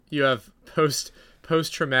You have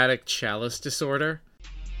post-traumatic chalice disorder.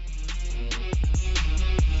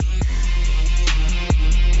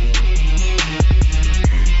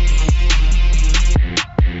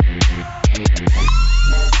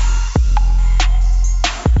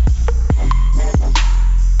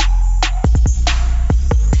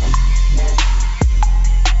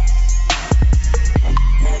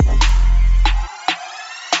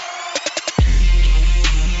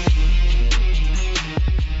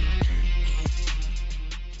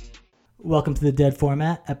 Welcome to the Dead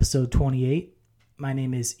Format, episode 28. My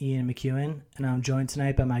name is Ian McEwen, and I'm joined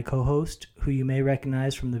tonight by my co-host, who you may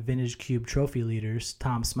recognize from the Vintage Cube Trophy Leaders,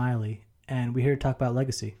 Tom Smiley, and we're here to talk about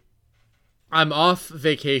Legacy. I'm off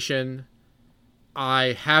vacation.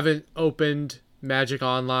 I haven't opened Magic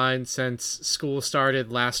Online since school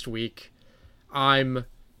started last week. I'm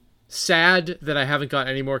sad that I haven't got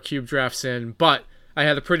any more cube drafts in, but I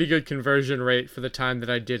had a pretty good conversion rate for the time that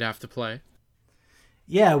I did have to play.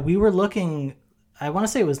 Yeah, we were looking, I want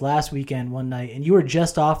to say it was last weekend one night, and you were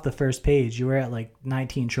just off the first page. You were at like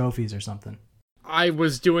 19 trophies or something. I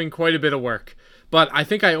was doing quite a bit of work, but I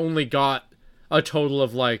think I only got a total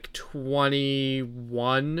of like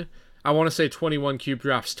 21. I want to say 21 cube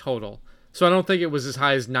drafts total. So I don't think it was as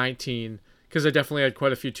high as 19, because I definitely had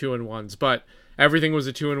quite a few 2-in-1s, but everything was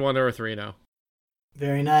a 2-in-1 or a 3-0.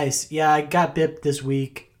 Very nice. Yeah, I got bipped this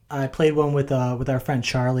week. I played one with our friend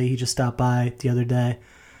Charlie. He just stopped by the other day,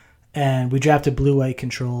 and we drafted blue-white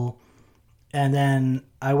control. And then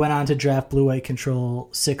I went on to draft blue-white control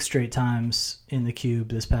 6 straight times in the cube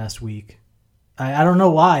this past week. I don't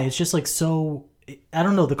know why. It's just like so... I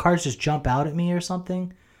don't know. The cards just jump out at me or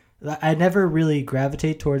something. I never really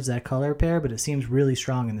gravitate towards that color pair, but it seems really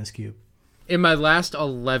strong in this cube. In my last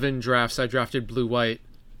 11 drafts, I drafted blue-white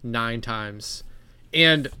 9 times.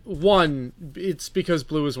 And one, it's because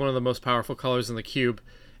blue is one of the most powerful colors in the cube,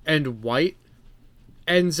 and white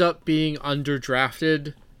ends up being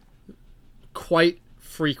underdrafted quite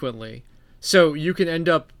frequently. So you can end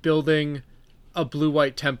up building a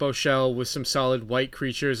blue-white tempo shell with some solid white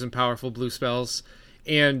creatures and powerful blue spells,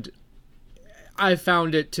 and I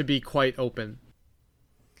found it to be quite open.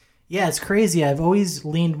 Yeah, it's crazy. I've always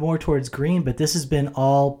leaned more towards green, but this has been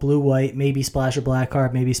all blue-white, maybe splash a black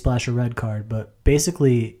card, maybe splash a red card. But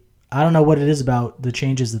basically, I don't know what it is about the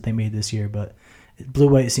changes that they made this year, but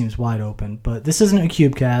blue-white seems wide open. But this isn't a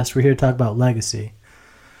cube cast. We're here to talk about Legacy.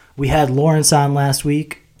 We had Lawrence on last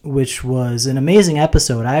week, which was an amazing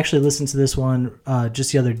episode. I actually listened to this one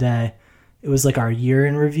just the other day. It was like our year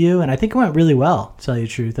in review, and I think it went really well, to tell you the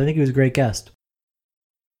truth. I think he was a great guest.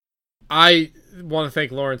 I want to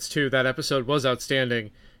thank Lawrence too. That episode was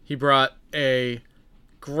outstanding. He brought a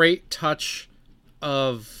great touch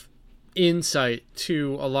of insight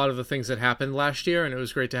to a lot of the things that happened last year, and it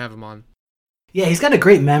was great to have him on. Yeah, he's got a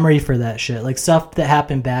great memory for that shit. Like stuff that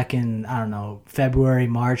happened back in, I don't know, February,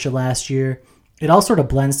 March of last year. It all sort of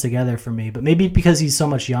blends together for me, but maybe because he's so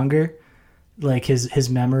much younger, like his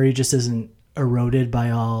memory just isn't eroded by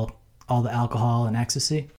all the alcohol and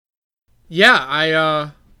ecstasy.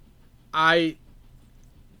 Yeah, I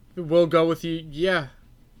will go with you. Yeah.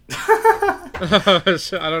 I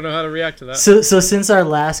don't know how to react to that. So since our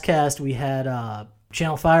last cast, we had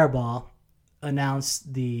Channel Fireball announce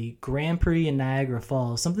the Grand Prix in Niagara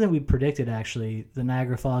Falls. Something that we predicted, actually. The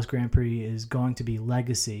Niagara Falls Grand Prix is going to be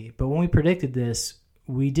Legacy. But when we predicted this,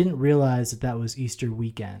 we didn't realize that was Easter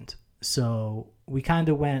weekend. So we kind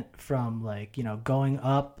of went from going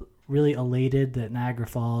up, really elated that Niagara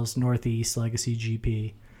Falls, Northeast, Legacy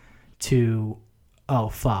GP, to, oh,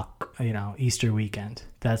 fuck, Easter weekend.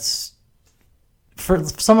 That's, for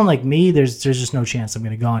someone like me, there's just no chance I'm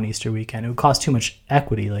going to go on Easter weekend. It would cost too much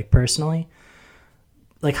equity, personally.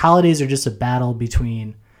 Holidays are just a battle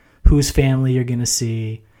between whose family you're going to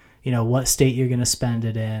see, what state you're going to spend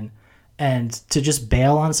it in. And to just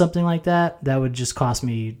bail on something like that would just cost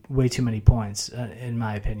me way too many points, in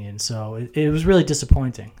my opinion. So it was really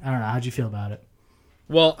disappointing. I don't know. How'd you feel about it?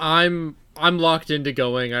 Well, I'm locked into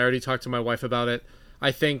going. I already talked to my wife about it.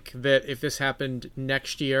 I think that if this happened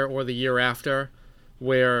next year or the year after,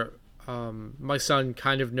 where my son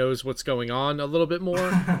kind of knows what's going on a little bit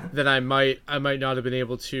more, then I might not have been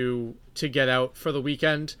able to get out for the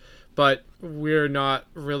weekend. But we're not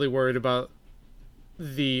really worried about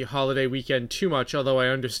the holiday weekend too much, although I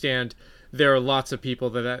understand there are lots of people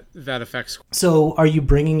that affects. So are you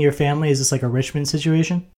bringing your family? Is this like a Richmond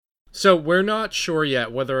situation? So we're not sure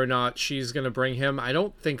yet whether or not she's going to bring him. I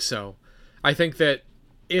don't think so. I think that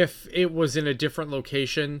if it was in a different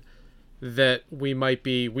location, that we might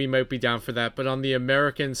be down for that. But on the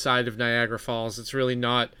American side of Niagara Falls, it's really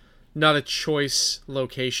not a choice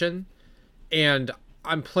location. And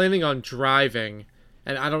I'm planning on driving,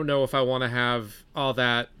 and I don't know if I want to have all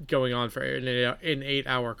that going on for an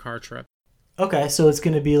 8-hour car trip. Okay, so it's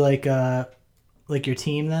going to be like your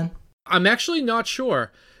team then? I'm actually not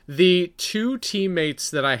sure. The two teammates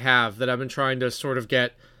that I have that I've been trying to sort of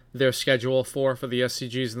get their schedule for the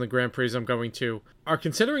SCGs and the Grand Prix I'm going to are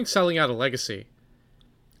considering selling out a Legacy.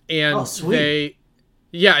 And they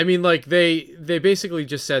basically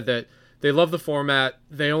just said that they love the format.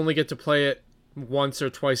 They only get to play it once or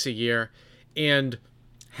twice a year, and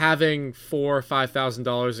having $4,000 or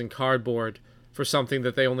 $5,000 in cardboard for something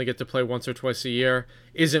that they only get to play once or twice a year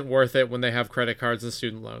isn't worth it when they have credit cards and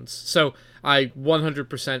student loans. So I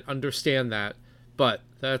 100% understand that, but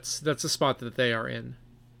that's a spot that they are in.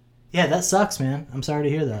 Yeah, that sucks, man. I'm sorry to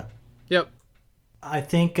hear that. Yep. I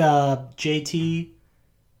think JT...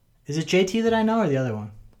 Is it JT that I know or the other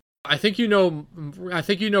one? I think you know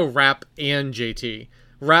Rap and JT.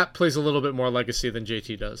 Rap plays a little bit more Legacy than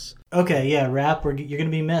JT does. Okay, yeah, Rap, you're going to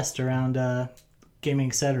be missed around gaming,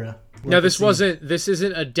 etc. Now, this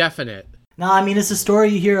isn't a definite. No, I mean, it's a story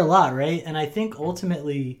you hear a lot, right? And I think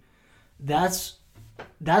ultimately that's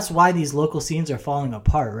why these local scenes are falling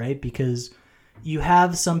apart, right? Because you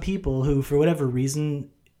have some people who, for whatever reason,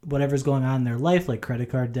 whatever's going on in their life, like credit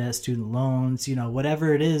card debt, student loans,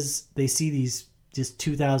 whatever it is, they see these just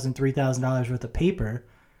 $2,000, $3,000 worth of paper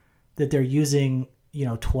that they're using,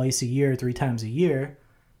 twice a year, 3 times a year,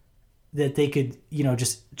 that they could,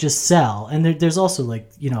 just sell. And there's also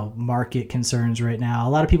market concerns right now. A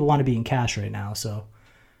lot of people want to be in cash right now. So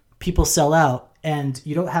people sell out, and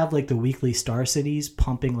you don't have the weekly Star Cities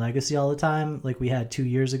pumping Legacy all the time like we had 2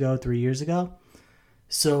 years ago, 3 years ago.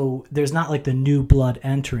 So there's not the new blood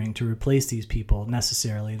entering to replace these people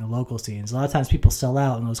necessarily in the local scenes. A lot of times people sell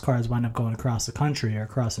out and those cards wind up going across the country or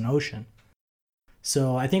across an ocean.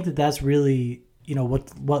 So I think that's really,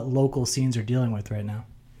 what local scenes are dealing with right now.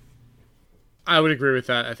 I would agree with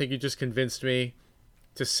that. I think you just convinced me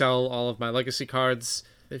to sell all of my Legacy cards.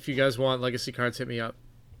 If you guys want Legacy cards, hit me up.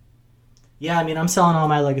 Yeah, I mean, I'm selling all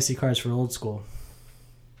my Legacy cards for old school.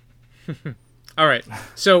 All right.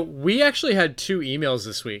 So we actually had 2 emails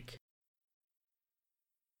this week.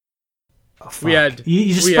 Oh, fuck.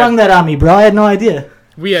 You just sprung that on me, bro. I had no idea.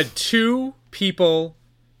 We had 2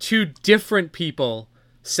 different people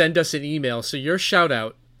send us an email. So your shout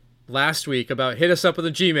out last week about hit us up with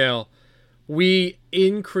a Gmail, we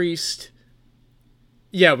increased.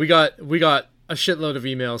 Yeah, we got a shitload of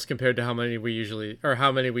emails compared to how many we usually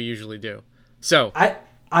do. So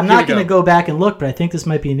I'm not going to go back and look, but I think this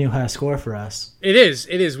might be a new high score for us. It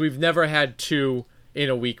is. We've never had 2 in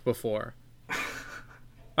a week before.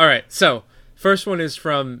 All right, so first one is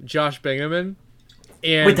from Josh Bingaman.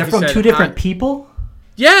 And wait, they're from 2 different people?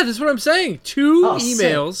 Yeah, that's what I'm saying. 2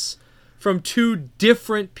 emails sick. From 2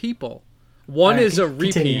 different people. One is a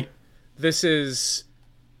repeat. Continue. This is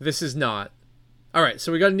not. All right,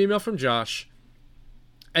 so we got an email from Josh,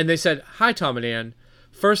 and they said, "Hi, Tom and Ann.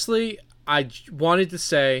 Firstly, I wanted to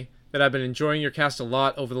say that I've been enjoying your cast a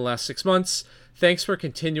lot over the last 6 months. Thanks for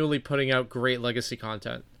continually putting out great Legacy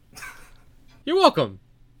content." You're welcome.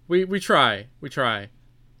 We try.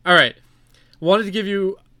 All right. Wanted to give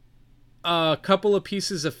you a couple of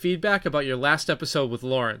pieces of feedback about your last episode with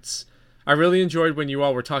Lawrence. I really enjoyed when you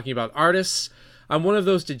all were talking about artists. I'm one of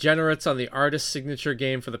those degenerates on the artist signature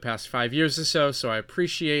game for the past 5 years or so I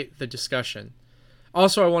appreciate the discussion.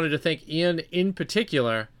 Also, I wanted to thank Ian in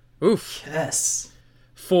particular, yes,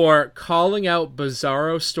 for calling out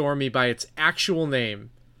Bizarro Stormy by its actual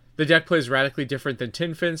name. The deck plays radically different than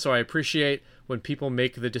Tinfin, so I appreciate when people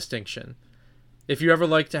make the distinction. If you ever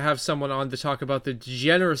like to have someone on to talk about the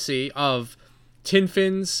degeneracy of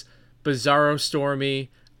Tinfin's Bizarro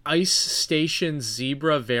Stormy Ice Station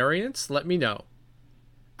Zebra variants, let me know.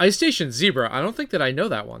 Ice Station Zebra, I don't think that I know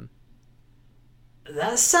that one.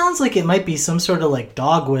 That sounds like it might be some sort of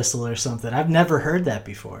dog whistle or something. I've never heard that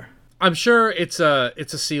before. I'm sure it's a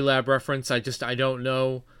C-Lab reference. I don't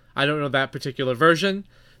know that particular version.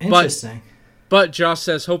 Interesting. But Josh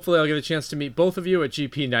says, hopefully I'll get a chance to meet both of you at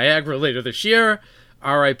GP Niagara later this year.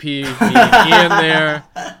 R.I.P. Ian there.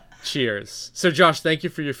 Cheers. So Josh, thank you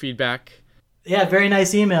for your feedback. Yeah, very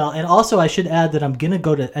nice email. And also I should add that I'm going to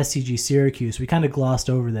go to SCG Syracuse. We kind of glossed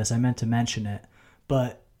over this. I meant to mention it.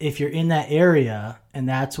 But if you're in that area, and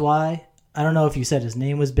that's why, I don't know if you said his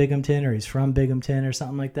name was Binghamton or he's from Binghamton or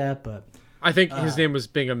something like that, but I think his name was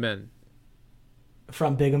Binghamton.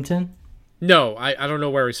 From Binghamton? No, I don't know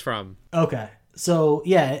where he's from. Okay. So,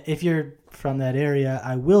 yeah, if you're from that area,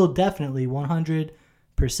 I will definitely 100%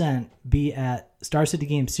 be at Star City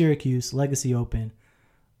Games Syracuse Legacy Open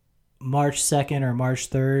March 2nd or March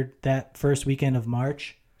 3rd, that first weekend of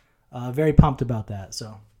March. Very pumped about that.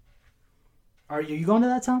 So, are you going to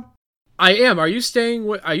that, Tom? I am. Are you staying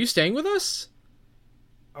with us?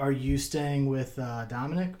 Are you staying with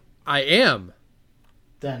Dominic? I am.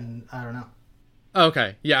 Then I don't know.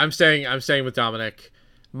 Okay. Yeah, I'm staying with Dominic.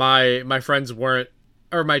 My friends weren't,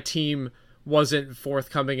 or my team wasn't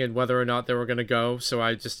forthcoming in whether or not they were going to go, so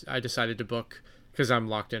I decided to book because I'm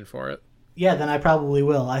locked in for it. Yeah, then I probably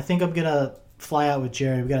will. I think I'm gonna fly out with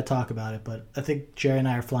Jerry. We got to talk about it, but I think Jerry and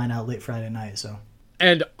I are flying out late Friday night. So.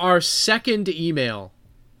 And our second email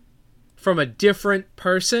from a different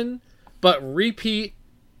person, but repeat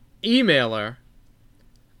emailer,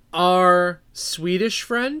 our Swedish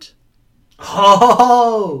friend,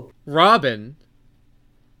 Robin,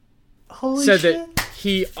 said shit. that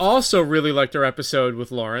he also really liked our episode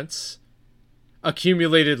with Lawrence,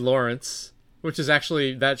 Accumulated Lawrence, which is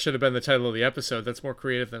actually, that should have been the title of the episode. That's more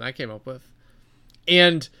creative than I came up with.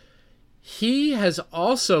 And he has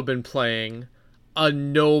also been playing a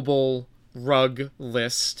Noble rug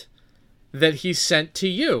list that he sent to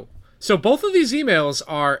you. So both of these emails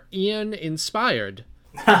are Ian inspired.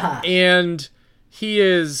 And he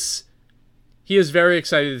is very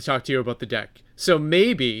excited to talk to you about the deck. So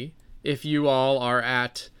maybe if you all are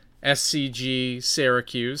at SCG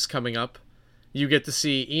Syracuse coming up, you get to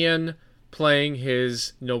see Ian playing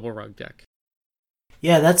his Noble Rug deck.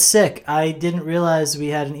 Yeah, that's sick. I didn't realize we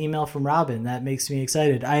had an email from Robin. That makes me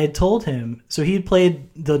excited. I had told him, so he had played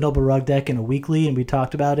the Noble Rug deck in a weekly, and we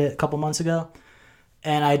talked about it a couple months ago.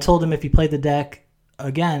 And I told him if he played the deck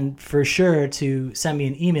again, for sure to send me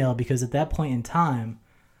an email, because at that point in time,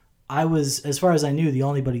 I was, as far as I knew, the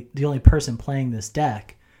only person playing this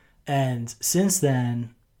deck. And since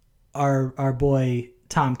then, our boy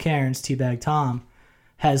Tom Cairns, Teabag Tom,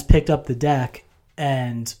 has picked up the deck,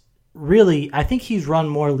 and really, I think he's run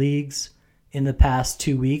more leagues in the past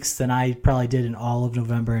 2 weeks than I probably did in all of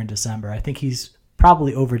November and December. I think he's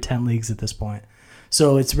probably over 10 leagues at this point.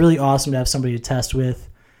 So it's really awesome to have somebody to test with.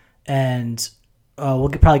 And we'll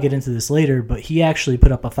probably get into this later, but he actually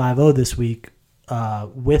put up a 5-0 this week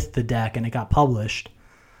with the deck, and it got published,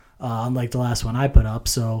 unlike the last one I put up.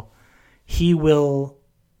 So we will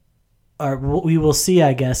see,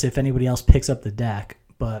 I guess, if anybody else picks up the deck.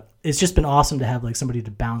 But it's just been awesome to have like somebody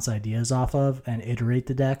to bounce ideas off of and iterate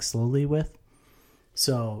the deck slowly with.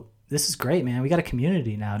 So this is great, man. We got a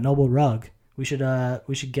community now. Noble Rug. We should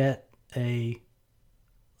get a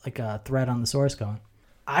thread on the source going.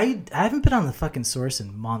 I haven't been on the fucking source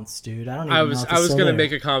in months, dude. I don't even know if it's I was still gonna there.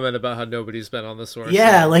 make a comment about how nobody's been on the source.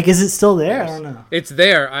 Yeah, like, is it still there? I don't know. It's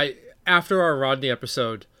there. After our Rodney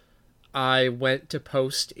episode, I went to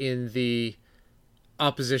post in the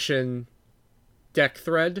opposition deck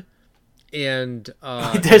thread, and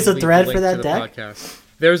there's a thread for that deck? Podcast.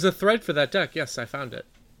 There's a thread for that deck. Yes, I found it.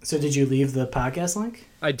 So did you leave the podcast link?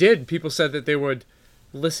 I did. People said that they would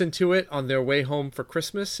listen to it on their way home for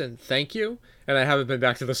Christmas and thank you, and I haven't been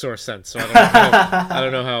back to the source since, so I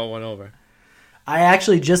don't know how it went over. I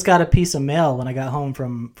actually just got a piece of mail when I got home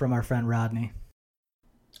from our friend Rodney.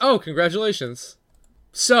 Oh, congratulations.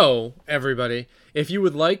 So, everybody, if you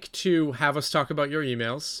would like to have us talk about your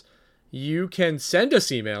emails, you can send us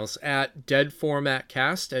emails at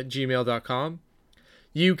deadformatcast@gmail.com.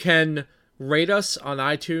 You can rate us on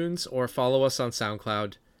iTunes or follow us on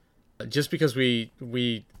SoundCloud, just because we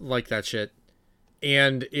like that shit.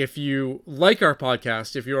 And if you like our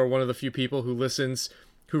podcast, if you are one of the few people who listens,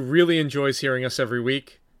 who really enjoys hearing us every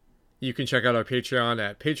week, you can check out our Patreon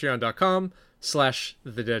at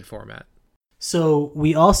patreon.com/thedeadformat. So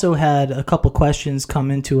we also had a couple questions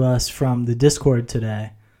come into us from the Discord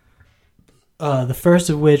today. The first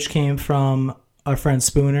of which came from our friend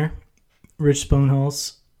Spooner, Rich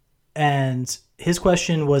Spoonholes. And his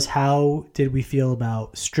question was, how did we feel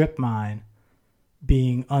about strip mine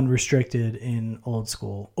being unrestricted in old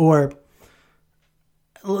school? Or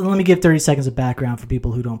let me give 30 seconds of background for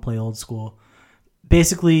people who don't play old school.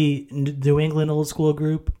 Basically, New England Old School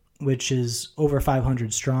group, which is over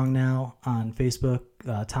 500 strong now on Facebook,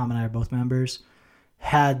 Tom and I are both members,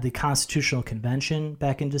 had the Constitutional Convention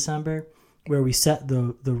back in December, where we set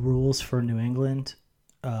the rules for New England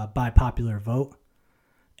by popular vote.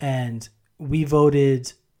 And we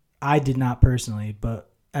voted, I did not personally, but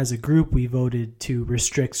as a group, we voted to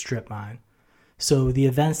restrict strip mine. So the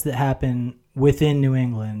events that happen within New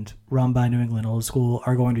England, run by New England Old School,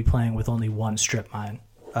 are going to be playing with only one strip mine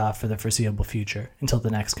for the foreseeable future until the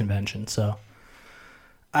next convention. So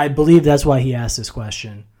I believe that's why he asked this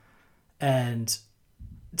question. And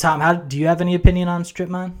Tom, do you have any opinion on strip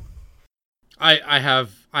mine? I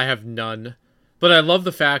have none, but I love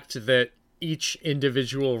the fact that each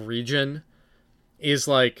individual region is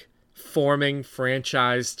like forming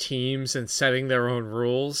franchise teams and setting their own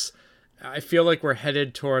rules. I feel like we're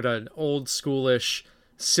headed toward an old schoolish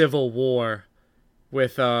civil war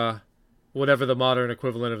with whatever the modern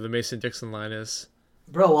equivalent of the Mason-Dixon line is.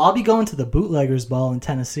 Bro, I'll be going to the Bootleggers Ball in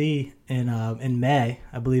Tennessee in May.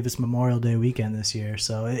 I believe it's Memorial Day weekend this year.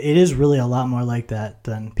 So it is really a lot more like that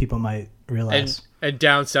than people might realize. And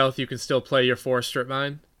down south, you can still play your 4-strip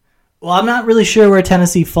mine? Well, I'm not really sure where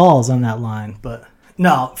Tennessee falls on that line, but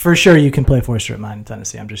no, for sure you can play 4-strip mine in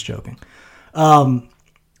Tennessee. I'm just joking. I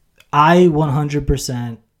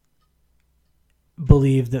 100%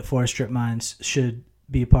 believe that 4-strip mines should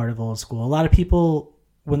be a part of old school. A lot of people,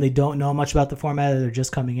 when they don't know much about the format, they're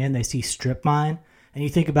just coming in, they see strip mine, and you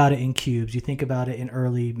think about it in cubes, you think about it in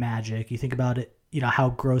early Magic, you think about it, how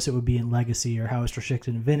gross it would be in Legacy or how it's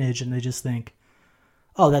restricted in Vintage, and they just think,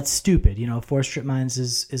 oh, that's stupid. 4-strip mines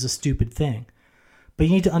is a stupid thing. But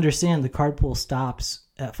you need to understand the card pool stops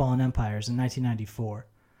at Fallen Empires in 1994.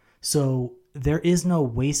 So there is no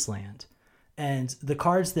wasteland. And the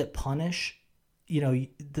cards that punish, the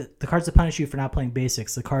cards that punish you for not playing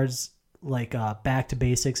basics, the cards like Back to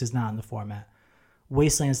Basics is not in the format.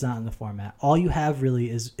 Wasteland's not in the format. All you have really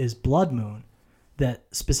is Blood Moon that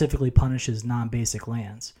specifically punishes non-basic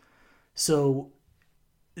lands. So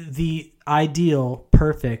the ideal,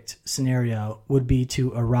 perfect scenario would be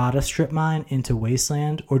to errata strip mine into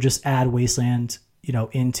Wasteland, or just add Wasteland,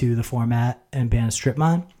 into the format and ban strip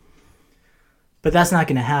mine. But that's not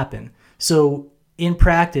going to happen. So in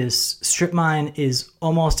practice, strip mine is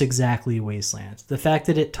almost exactly Wasteland. The fact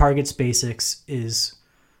that it targets basics is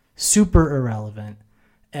super irrelevant,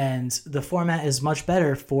 and the format is much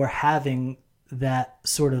better for having that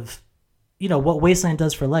sort of, what Wasteland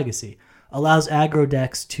does for Legacy. Allows aggro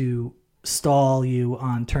decks to stall you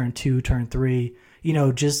on turn 2, turn 3.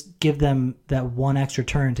 Just give them that one extra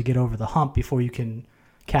turn to get over the hump before you can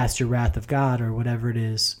cast your Wrath of God or whatever it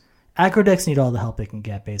is. Aggro decks need all the help they can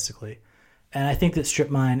get, basically. And I think that strip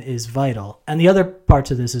mine is vital. And the other part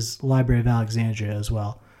to this is Library of Alexandria as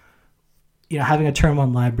well. Having a turn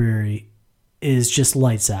 1 library is just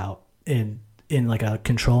lights out in like a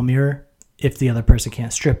control mirror if the other person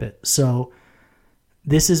can't strip it. So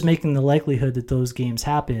this is making the likelihood that those games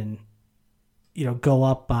happen, go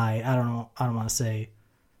up by, I don't want to say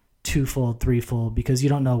 2-fold, 3-fold, because you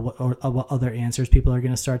don't know what other answers people are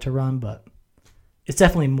going to start to run, but it's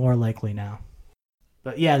definitely more likely now.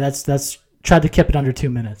 But yeah, that's tried to keep it under 2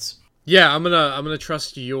 minutes. Yeah, I'm gonna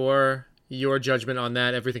trust your judgment on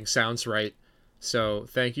that. Everything sounds right. So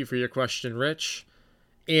thank you for your question, Rich.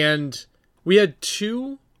 And we had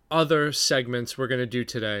 2 other segments we're gonna do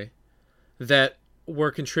today that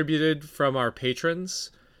were contributed from our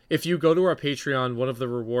patrons. If you go to our Patreon, one of the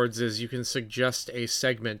rewards is you can suggest a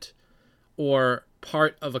segment or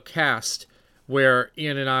part of a cast where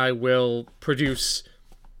Ian and I will produce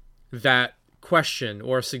that question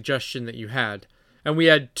or suggestion that you had. And we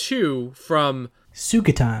had 2 from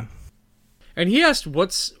Suka Time. And he asked,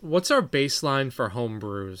 what's our baseline for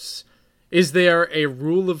homebrews? Is there a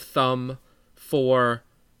rule of thumb for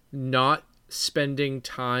not spending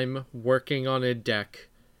time working on a deck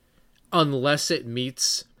unless it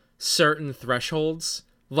meets certain thresholds?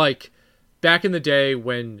 Like back in the day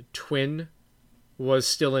when Twin was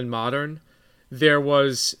still in Modern, there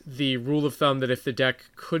was the rule of thumb that if the deck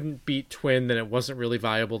couldn't beat Twin, then it wasn't really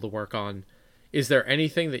viable to work on. Is there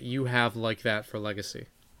anything that you have like that for Legacy?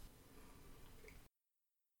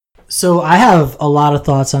 So I have a lot of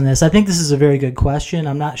thoughts on this. I think this is a very good question.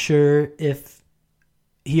 I'm not sure if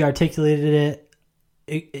he articulated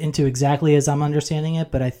it into exactly as I'm understanding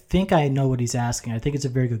it, but I think I know what he's asking. I think it's a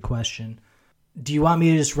very good question. Do you want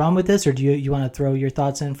me to just run with this, or do you want to throw your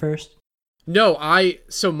thoughts in first? No,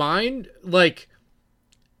 so mine, like,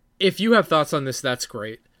 if you have thoughts on this, that's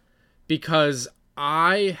great. Because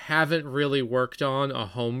I haven't really worked on a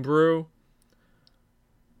homebrew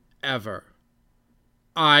ever.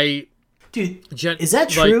 Dude, is that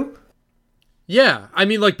true? Yeah, I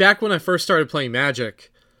mean, like, back when I first started playing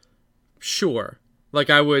Magic, sure. Like,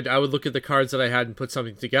 I would look at the cards that I had and put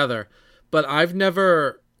something together. But I've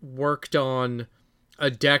never worked on a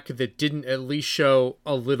deck that didn't at least show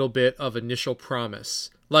a little bit of initial promise.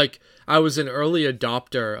 Like, I was an early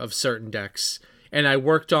adopter of certain decks, and I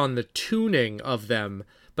worked on the tuning of them.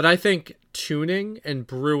 But I think tuning and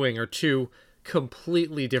brewing are 2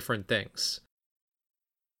 completely different things.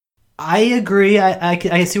 I agree.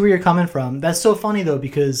 I see where you're coming from. That's so funny, though,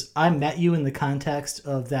 because I met you in the context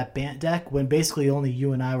of that Bant deck when basically only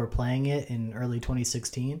you and I were playing it in early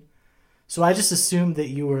 2016. So I just assumed that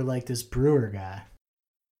you were like this brewer guy.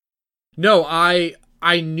 No, I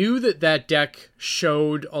I knew that deck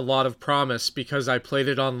showed a lot of promise because I played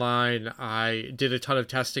it online. I did a ton of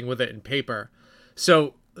testing with it in paper.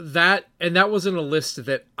 So that wasn't a list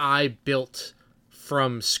that I built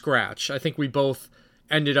from scratch. I think we both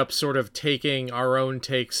ended up sort of taking our own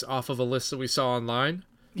takes off of a list that we saw online.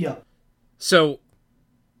 Yeah. So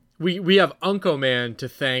we have Unco Man to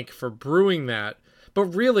thank for brewing that. But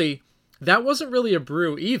really, that wasn't really a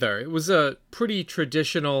brew either. It was a pretty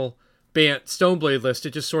traditional Bant Stoneblade list.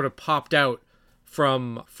 It just sort of popped out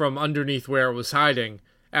from underneath where it was hiding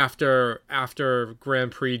after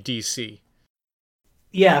Grand Prix DC.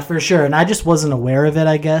 Yeah, for sure. And I just wasn't aware of it,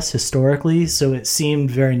 I guess, historically. So it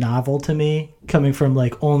seemed very novel to me, coming from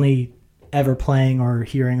like only ever playing or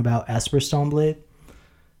hearing about Esper Stoneblade.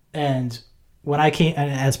 And when I came,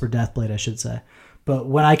 and Esper Deathblade, I should say. But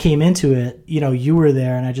when I came into it, you were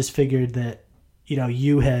there, and I just figured that,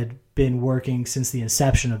 you had been working since the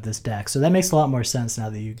inception of this deck. So that makes a lot more sense now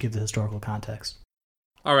that you give the historical context.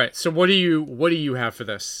 All right. So what do you have for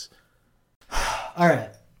this? All right.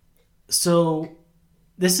 So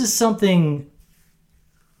this is something,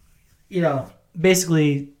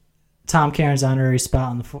 basically Tom Cairns' honorary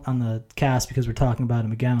spot on the cast because we're talking about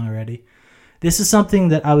him again already. This is something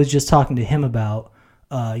that I was just talking to him about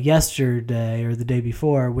yesterday or the day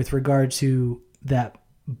before with regard to that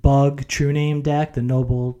Bug True Name deck, the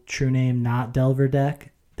Noble True Name Not Delver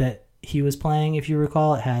deck that he was playing. If you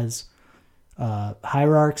recall, it has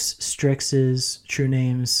Hierarchs, Strixes, True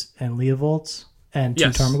Names, and Leovolts, and 2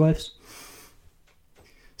 Tarmogoyfs.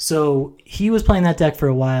 So he was playing that deck for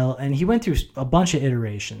a while, and he went through a bunch of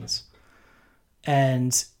iterations.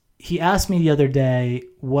 And he asked me the other day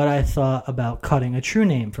what I thought about cutting a True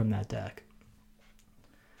Name from that deck.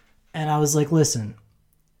 And I was like, listen,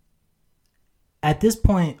 at this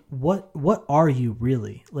point, what are you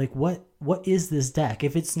really? Like, what is this deck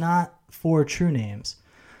if it's not for True Names?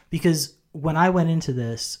 Because when I went into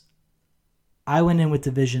this, I went in with the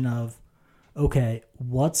vision of, okay,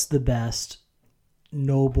 what's the best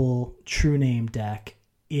Noble True Name deck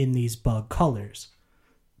in these Bug colors?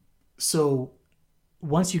 So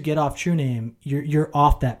once you get off True Name, you're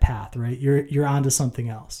off that path, right? You're onto something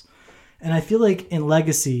else. And I feel like in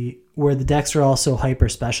Legacy, where the decks are all so hyper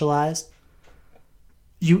specialized,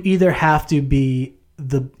 you either have to be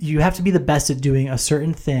the best at doing a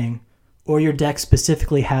certain thing, or your deck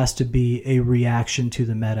specifically has to be a reaction to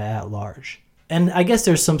the meta at large. And I guess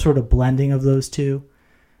there's some sort of blending of those two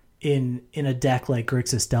in a deck like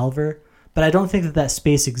Grixis Delver, but I don't think that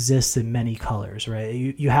space exists in many colors, right?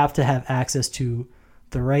 You have to have access to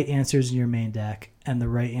the right answers in your main deck and the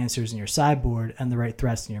right answers in your sideboard and the right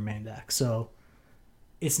threats in your main deck. So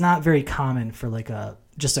it's not very common for like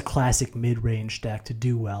just a classic mid-range deck to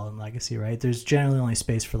do well in Legacy, right? There's generally only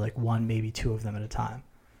space for like 1, maybe 2 of them at a time,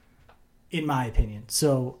 in my opinion.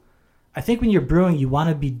 So I think when you're brewing, you want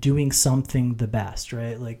to be doing something the best,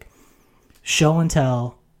 right? Like Show and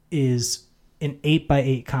Tell is an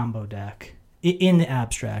 8x8 combo deck in the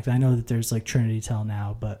abstract. I know that there's like Trinity Tell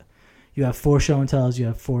now, but you have 4 Show and Tells, you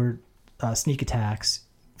have 4 Sneak Attacks,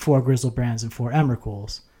 4 Grizzlebrands, and 4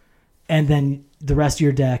 Emrakul's. And then the rest of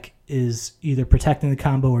your deck is either protecting the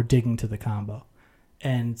combo or digging to the combo.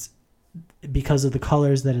 And because of the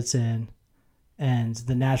colors that it's in and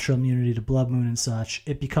the natural immunity to Blood Moon and such,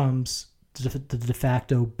 it becomes the de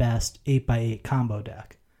facto best 8x8 combo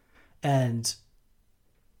deck. And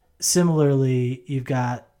similarly, you've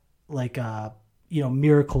got like,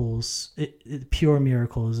 Miracles. Pure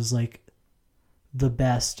Miracles is like the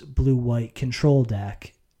best blue-white control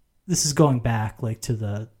deck. This is going back like to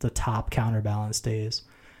the top counterbalance days,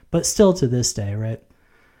 but still to this day, right?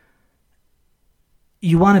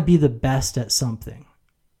 You want to be the best at something.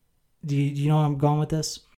 Do you know where I'm going with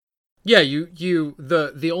this? Yeah,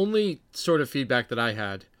 the only sort of feedback that I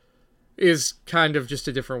had is kind of just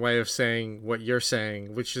a different way of saying what you're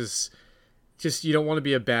saying, which is just you don't want to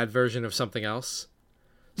be a bad version of something else.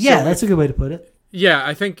 Yeah, so that's a good way to put it. Yeah,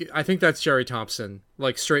 I think that's Jerry Thompson,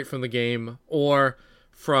 like straight from the game or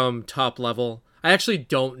from Top Level. I actually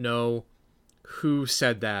don't know who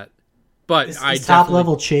said that, but is Top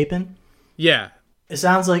Level Chapin? Yeah. It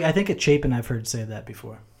sounds like, I think at Chapin I've heard say that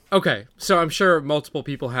before. Okay, so I'm sure multiple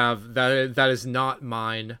people have. That is not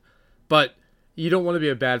mine, but you don't want to be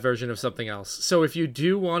a bad version of something else. So if you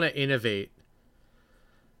do want to innovate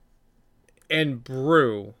and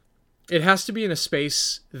brew, it has to be in a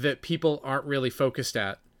space that people aren't really focused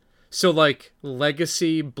at. So like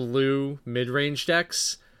Legacy blue mid-range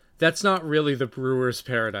decks, that's not really the brewer's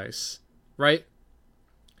paradise, right?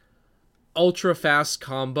 Ultra fast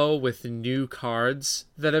combo with new cards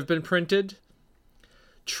that have been printed,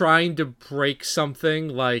 trying to break something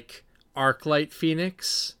like Arclight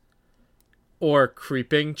Phoenix or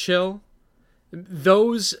Creeping Chill.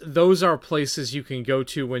 Those are places you can go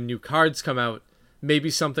to when new cards come out. Maybe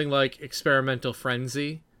something like Experimental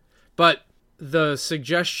Frenzy. But the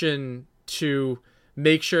suggestion to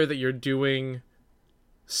make sure that you're doing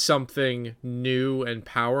something new and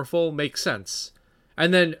powerful makes sense.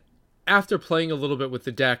 And then after playing a little bit with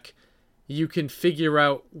the deck, you can figure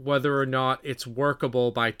out whether or not it's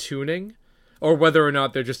workable by tuning or whether or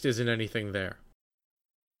not there just isn't anything there.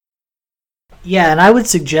 Yeah, and I would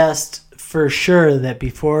suggest for sure that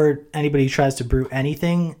before anybody tries to brew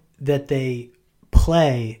anything, that they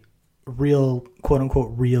play real,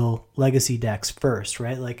 quote-unquote, real legacy decks first,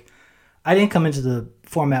 right? Like, I didn't come into the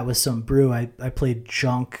format with some brew. I played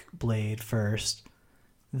Junk Blade first.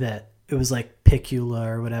 That it was like Picula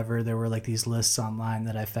or whatever. There were like these lists online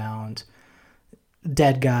that I found.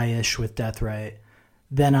 Dead Guy-ish with Deathrite.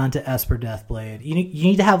 Then on to Esper Deathblade. You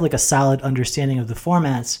need to have like a solid understanding of the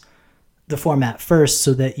format first,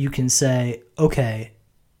 so that you can say, okay,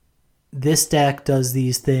 this deck does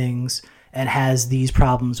these things and has these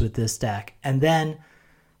problems with this deck, and then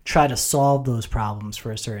try to solve those problems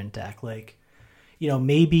for a certain deck. Like,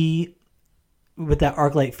 maybe with that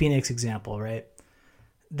Arclight Phoenix example, right?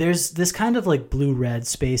 There's this kind of like blue-red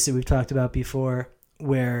space that we've talked about before,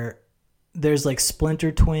 where there's like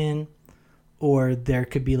Splinter Twin, or there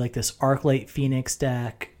could be like this Arclight Phoenix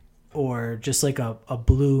deck, or just like a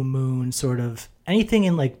blue moon sort of, anything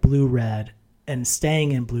in like blue-red and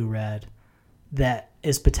staying in blue-red that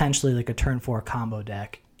is potentially like a turn 4 combo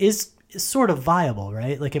deck is sort of viable,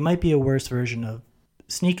 right? Like, it might be a worse version of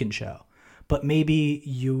Sneak and Show, but maybe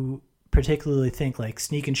you particularly think like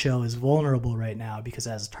Sneak and Show is vulnerable right now because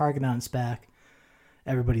it has a target on its back.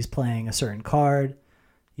 Everybody's playing a certain card.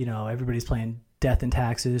 Everybody's playing Death and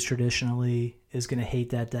Taxes traditionally is going to hate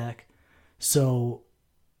that deck. So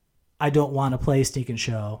I don't want to play Sneak and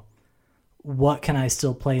Show. What can I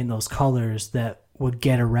still play in those colors that would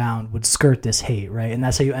skirt this hate, right? And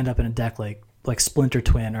that's how you end up in a deck like Splinter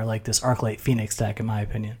Twin or like this Arclight Phoenix deck, in my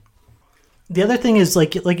opinion. The other thing is,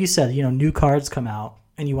 like you said, new cards come out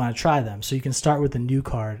and you want to try them. So you can start with a new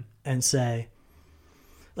card and say,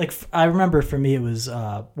 like, I remember for me it was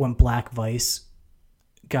when Black Vice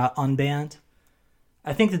got unbanned.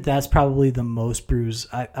 I think that's probably the most brews.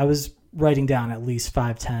 I was writing down at least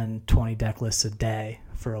 5, 10, 20 deck lists a day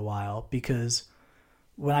for a while, because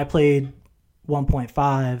when I played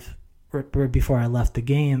 1.5 right before I left the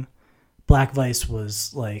game, Black Vice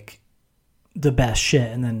was like the best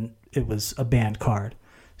shit, and then it was a banned card.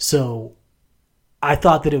 So I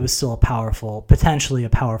thought that it was still potentially a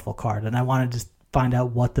powerful card, and I wanted to find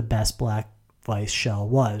out what the best Black Vice shell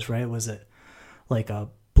was, right? Was it like a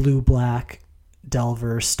blue-black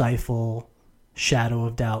Delver, Stifle, Shadow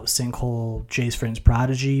of Doubt, Sinkhole, Jace Vryn's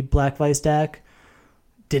Prodigy Black Vice deck?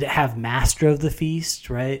 Did it have Master of the Feast,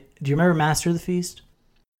 right? Do you remember Master of the Feast?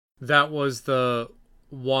 That was the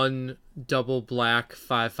one double black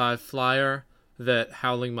 5/5 flyer that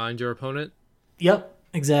Howling Mind your opponent? Yep,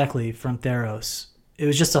 exactly, from Theros. It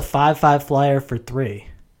was just a 5/5 flyer for 3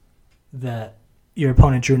 that your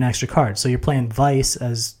opponent drew an extra card. So you're playing Vice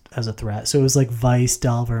as a threat. So it was like Vice,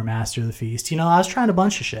 Delver, Master of the Feast. I was trying a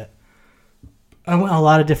bunch of shit. I went a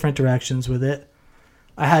lot of different directions with it.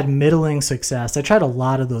 I had middling success. I tried a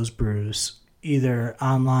lot of those brews, either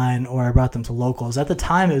online or I brought them to locals. At the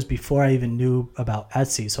time, it was before I even knew about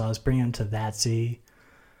Etsy, so I was bringing them to Thatsy.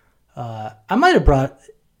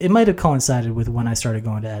 It might have coincided with when I started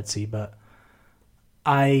going to Etsy, but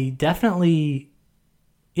I definitely,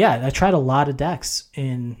 I tried a lot of decks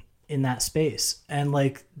in that space. And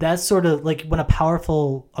like, that's sort of like when a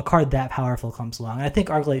card that powerful comes along. I think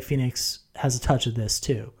Arclight Phoenix has a touch of this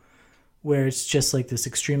too, where it's just like this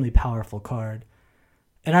extremely powerful card.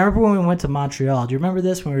 And I remember when we went to Montreal, do you remember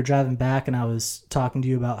this, when we were driving back and I was talking to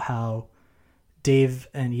you about how Dave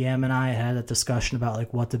and Yam and I had a discussion about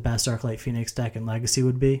like what the best Arclight Phoenix deck in Legacy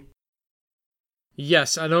would be?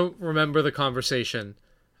 Yes, I don't remember the conversation.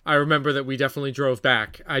 I remember that we definitely drove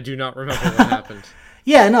back. I do not remember what happened.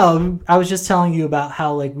 Yeah, no, I was just telling you about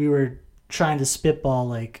how like we were trying to spitball,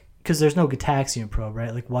 like, because there's no Gitaxian probe,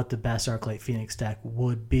 right? Like what the best Arclight Phoenix deck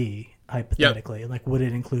would be, hypothetically. Yep. Like, would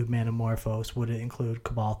it include Manamorphose? Would it include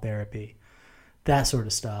Cabal Therapy? That sort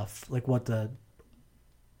of stuff. Like what the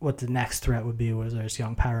next threat would be, whether it's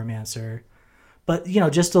Young Pyromancer. But,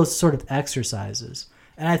 just those sort of exercises.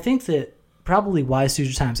 And I think that probably why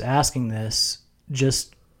Suture Time's asking this,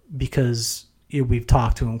 just because we've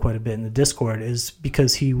talked to him quite a bit in the Discord, is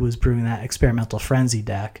because he was brewing that Experimental Frenzy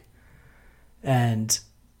deck. And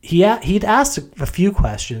he'd asked a few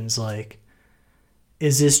questions like,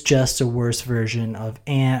 is this just a worse version of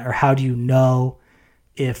Ant, or how do you know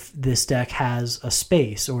if this deck has a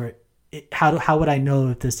space, or how would I know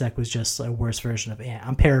if this deck was just a worse version of Ant?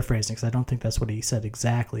 I'm paraphrasing because I don't think that's what he said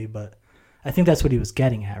exactly, but I think that's what he was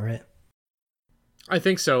getting at, right? I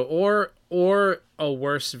think so. Or a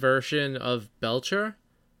worse version of Belcher.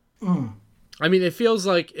 I mean, it feels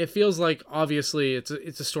like obviously it's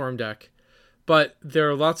a Storm deck, but there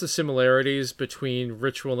are lots of similarities between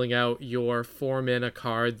ritualing out your 4-mana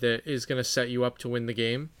card that is going to set you up to win the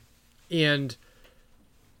game, and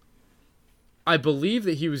I believe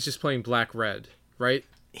that he was just playing black-red, right?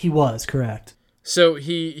 He was, correct. So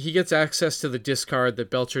he gets access to the discard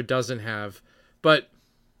that Belcher doesn't have, but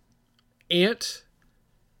Ant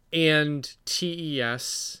and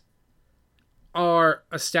TES are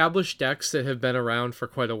established decks that have been around for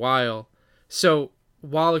quite a while. So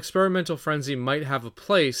while Experimental Frenzy might have a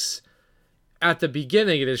place, at the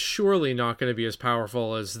beginning it is surely not going to be as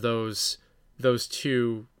powerful as those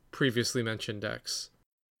two previously mentioned decks.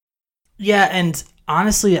 Yeah, and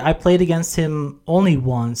honestly, I played against him only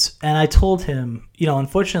once, and I told him,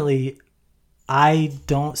 unfortunately, I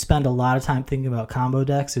don't spend a lot of time thinking about combo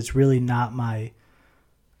decks. It's really not my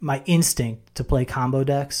instinct to play combo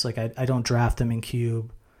decks. Like, I don't draft them in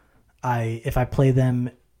Cube. If I play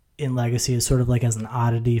them in Legacy, it's sort of like as an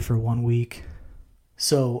oddity for 1 week.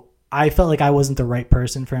 So I felt like I wasn't the right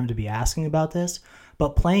person for him to be asking about this.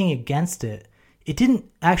 But playing against it didn't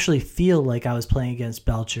actually feel like I was playing against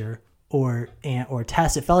Belcher or Ant or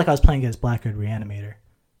Test. It felt like I was playing against Blackguard Reanimator.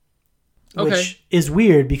 Okay. Which is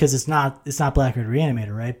weird because it's not Blackguard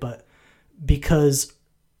Reanimator, right? But because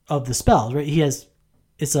of the spells, right?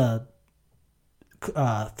 It's a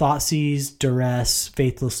Thoughtseize, Duress,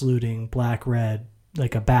 Faithless Looting, Black Red,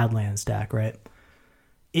 like a Badlands deck, right?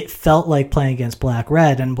 It felt like playing against Black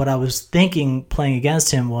Red, and what I was thinking playing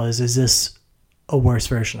against him was, is this a worse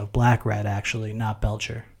version of Black Red, actually, not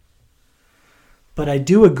Belcher? But I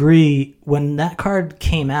do agree, when that card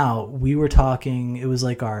came out, we were talking, it was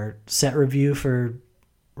like our set review for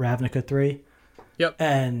Ravnica 3. Yep.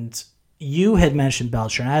 And you had mentioned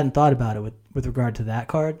Belcher, and I hadn't thought about it with regard to that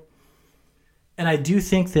card. And I do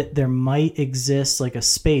think that there might exist like a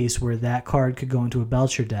space where that card could go into a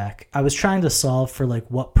Belcher deck. I was trying to solve for like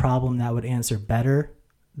what problem that would answer better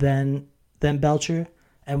than Belcher.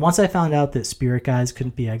 And once I found out that Spirit Guides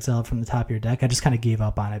couldn't be exiled from the top of your deck, I just kind of gave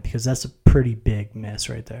up on it because that's a pretty big miss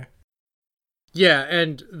right there. Yeah,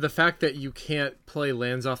 and the fact that you can't play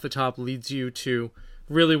lands off the top leads you to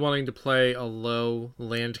really wanting to play a low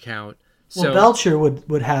land count. Well, Belcher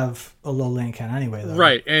would have a low land count anyway, though.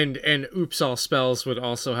 Right, and Oops All Spells would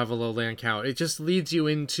also have a low land count. It just leads you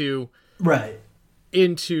into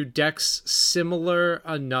decks similar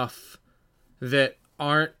enough that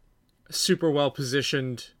aren't super well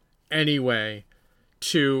positioned anyway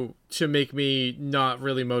to make me not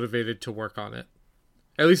really motivated to work on it.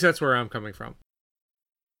 At least that's where I'm coming from.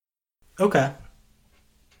 Okay.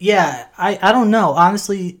 Yeah, I don't know.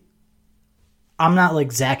 Honestly, I'm not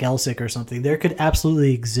like Zach Elsick or something. There could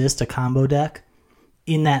absolutely exist a combo deck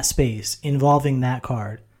in that space involving that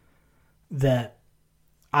card that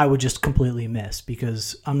I would just completely miss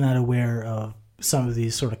because I'm not aware of some of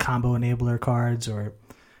these sort of combo enabler cards or,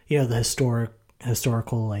 the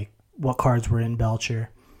historical, like what cards were in Belcher.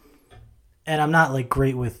 And I'm not like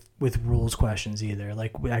great with rules questions either,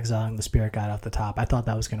 like exiling the Spirit Guide off the top. I thought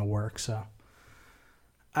that was going to work. So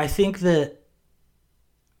I think that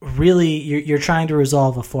really you're trying to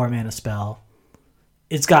resolve a 4-mana spell.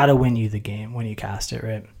 It's got to win you the game when you cast it,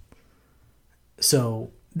 right?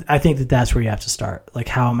 So I think that's where you have to start. Like,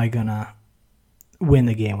 how am I going to win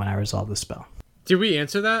the game when I resolve the spell? Did we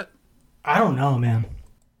answer that? I don't know, man.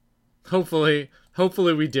 Hopefully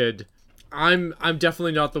we did. I'm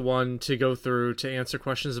definitely not the one to go through to answer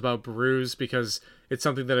questions about brews because it's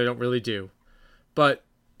something that I don't really do. But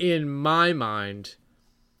in my mind,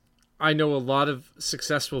 I know a lot of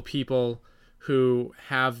successful people who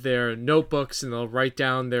have their notebooks and they'll write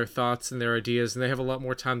down their thoughts and their ideas, and they have a lot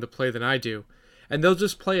more time to play than I do. And they'll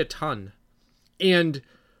just play a ton. And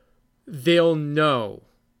they'll know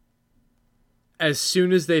as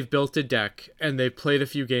soon as they've built a deck and they've played a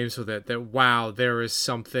few games with it that, wow, there is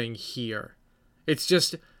something here. It's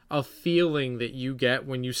just a feeling that you get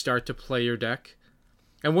when you start to play your deck.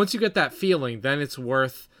 And once you get that feeling, then it's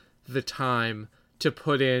worth the time to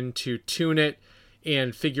put in to tune it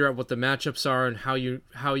and figure out what the matchups are and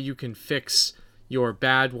how you can fix your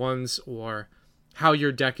bad ones or how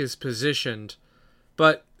your deck is positioned.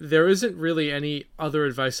 But there isn't really any other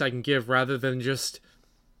advice I can give rather than just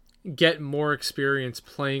get more experience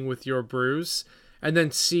playing with your brews and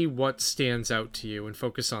then see what stands out to you and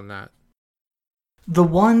focus on that. The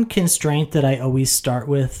one constraint that I always start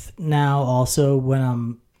with now also when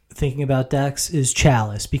I'm thinking about decks is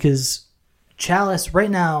Chalice, because Chalice right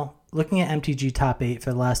now, looking at MTG top 8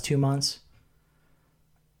 for the last 2 months,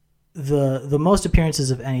 the most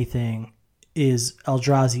appearances of anything is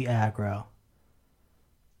Eldrazi aggro.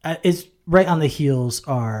 It's right on the heels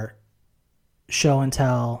are Show and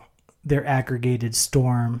Tell, their aggregated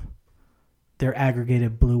Storm, their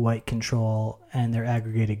aggregated blue-white control, and their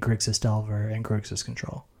aggregated Grixis Delver and Grixis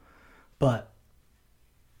control. But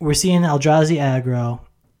we're seeing Eldrazi aggro.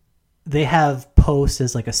 They have Post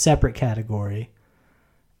as like a separate category.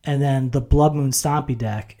 And then the Blood Moon Stompy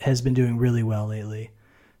deck has been doing really well lately.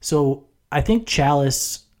 So I think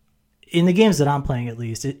Chalice, in the games that I'm playing at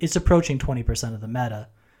least, it's approaching 20% of the meta.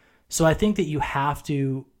 So I think that you have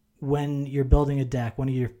to, when you're building a deck, one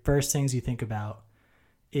of your first things you think about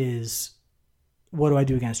is, what do I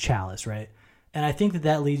do against Chalice, right? And I think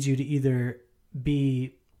that leads you to either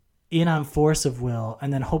be in on Force of Will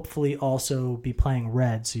and then hopefully also be playing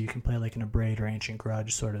red so you can play like an Abrade or Ancient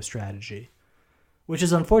Grudge sort of strategy, which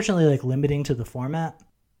is unfortunately like limiting to the format.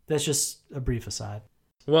 That's just a brief aside.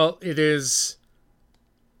 Well, it is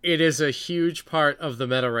a huge part of the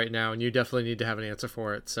meta right now, and you definitely need to have an answer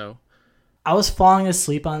for it. So I was falling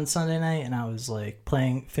asleep on Sunday night and I was like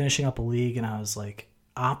finishing up a league, and I was like,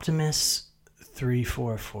 Optimus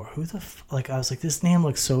 344. Who the like? I was like, this name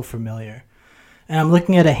looks so familiar. And I'm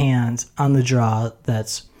looking at a hand on the draw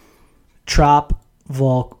that's Trop,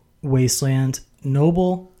 Volk, Wasteland,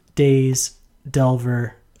 Noble, Daze,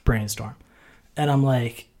 Delver, Brainstorm. And I'm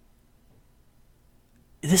like,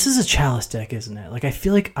 this is a Chalice deck, isn't it? Like, I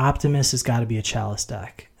feel like Optimus has got to be a Chalice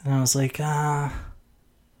deck. And I was like,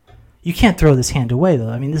 you can't throw this hand away, though.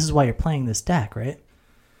 I mean, this is why you're playing this deck, right?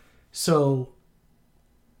 So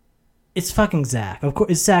it's fucking Zach. Of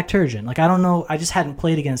course, it's Zach Turgeon. Like, I don't know. I just hadn't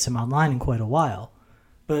played against him online in quite a while.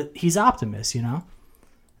 But he's Optimus, you know?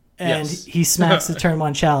 And yes. He smacks the turn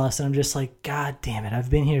 1 Chalice, and I'm just like, God damn it. I've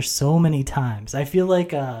been here so many times. I feel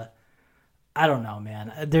like, I don't know,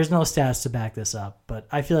 man. There's no stats to back this up, but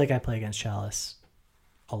I feel like I play against Chalice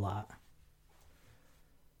a lot.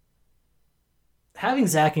 Having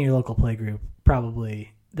Zach in your local play group,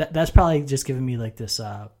 probably, that's probably just giving me like this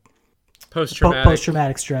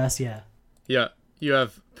post-traumatic stress, yeah. Yeah, you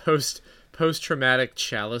have post-traumatic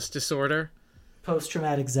Chalice disorder.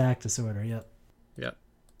 Post-traumatic Zach disorder, yep. Yep.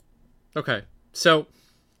 Okay, so,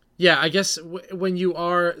 yeah, I guess when you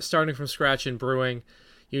are starting from scratch and brewing,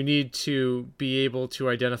 you need to be able to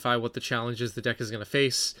identify what the challenges the deck is going to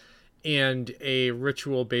face, and a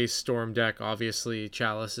ritual-based Storm deck, obviously,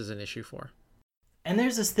 Chalice is an issue for. And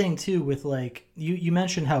there's this thing, too, with, like, you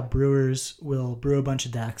mentioned how brewers will brew a bunch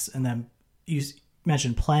of decks, and then you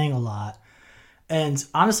mentioned playing a lot. And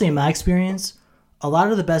honestly, in my experience, a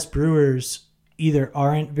lot of the best brewers either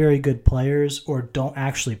aren't very good players or don't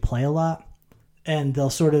actually play a lot. And they'll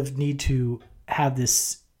sort of need to have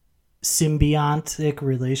this symbiotic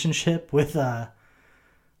relationship with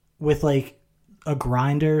like a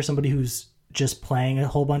grinder, somebody who's just playing a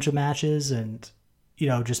whole bunch of matches and, you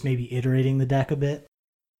know, just maybe iterating the deck a bit.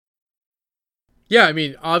 Yeah, I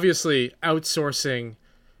mean, obviously outsourcing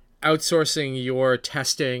your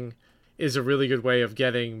testing is a really good way of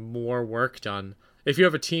getting more work done. If you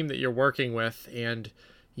have a team that you're working with and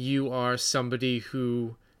you are somebody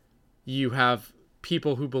who you have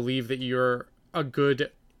people who believe that you're a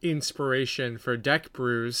good inspiration for deck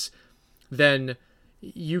brews, then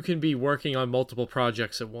you can be working on multiple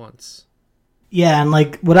projects at once. Yeah, and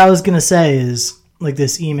like what I was going to say is like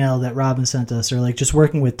this email that Robin sent us, or like just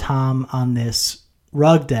working with Tom on this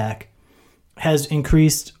rug deck has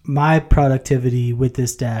increased my productivity with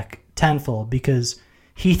this deck tenfold because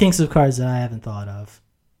he thinks of cards that I haven't thought of.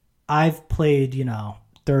 I've played,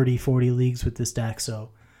 30, 40 leagues with this deck,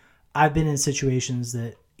 so I've been in situations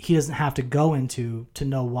that he doesn't have to go into to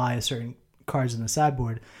know why a certain card's in the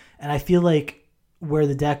sideboard. And I feel like where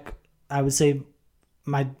the deck, I would say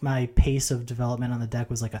my pace of development on the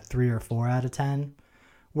deck was like a 3 or 4 out of 10.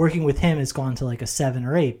 Working with him, it's gone to like a 7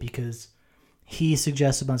 or 8 because he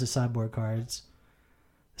suggests a bunch of sideboard cards.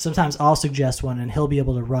 Sometimes I'll suggest one and he'll be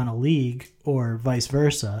able to run a league or vice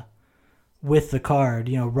versa with the card,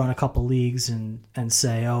 run a couple leagues and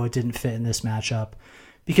say, oh, it didn't fit in this matchup.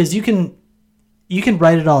 Because you can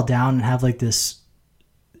write it all down and have like this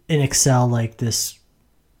in Excel, like this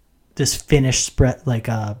finished spread, like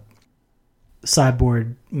a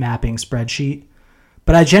sideboard mapping spreadsheet.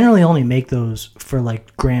 But I generally only make those for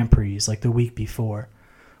like Grand Prix, like the week before,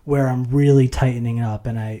 where I'm really tightening up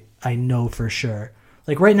and I know for sure.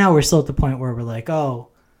 Like right now we're still at the point where we're like, oh,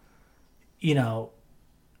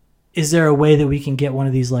 is there a way that we can get one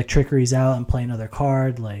of these like trickeries out and play another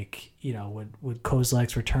card? Like, you know, would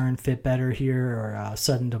Kozilek's return fit better here, or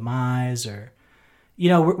sudden demise, or, you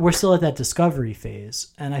know, we're still at that discovery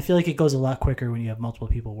phase. And I feel like it goes a lot quicker when you have multiple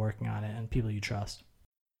people working on it and people you trust.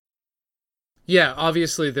 Yeah,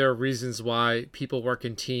 obviously there are reasons why people work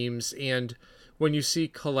in teams, and when you see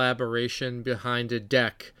collaboration behind a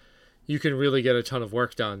deck, you can really get a ton of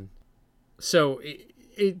work done. So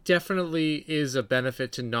it definitely is a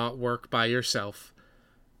benefit to not work by yourself.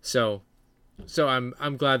 So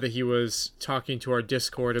I'm glad that he was talking to our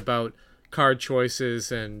Discord about card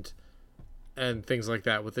choices and things like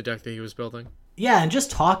that with the deck that he was building. Yeah, and just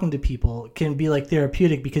talking to people can be like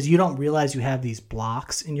therapeutic because you don't realize you have these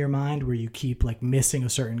blocks in your mind where you keep like missing a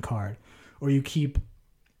certain card, or you keep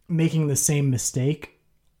making the same mistake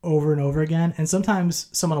over and over again. And sometimes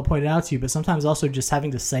someone will point it out to you, but sometimes also just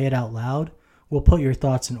having to say it out loud will put your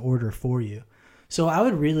thoughts in order for you. So I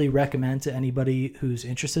would really recommend to anybody who's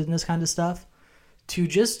interested in this kind of stuff to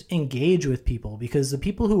just engage with people, because the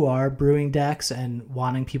people who are brewing decks and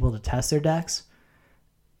wanting people to test their decks,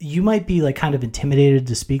 you might be like kind of intimidated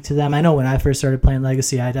to speak to them. I know when I first started playing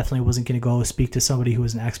Legacy, I definitely wasn't going to go speak to somebody who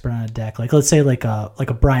was an expert on a deck. Like, let's say like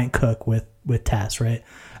a Bryant Cook with Tess, right?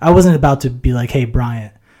 I wasn't about to be like, hey,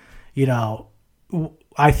 Bryant, you know,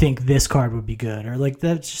 I think this card would be good, or like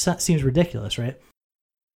that just seems ridiculous, right?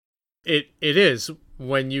 It is,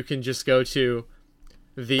 when you can just go to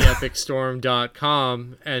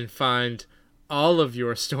theepicstorm.com and find all of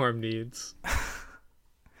your storm needs.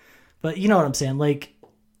 But you know what I'm saying? Like,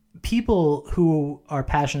 people who are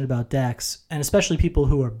passionate about decks, and especially people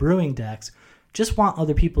who are brewing decks, just want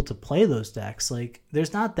other people to play those decks. Like,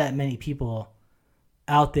 there's not that many people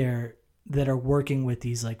out there that are working with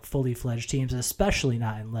these like fully fledged teams, especially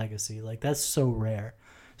not in Legacy. Like, that's so rare.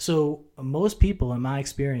 So most people, in my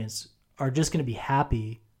experience, are just going to be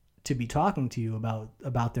happy to be talking to you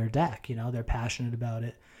about their deck. You know, they're passionate about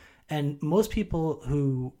it. And most people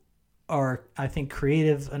who are, I think,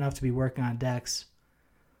 creative enough to be working on decks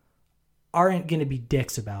aren't going to be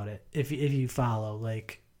dicks about it. If you follow,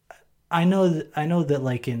 like, I know that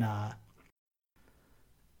like in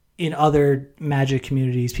other Magic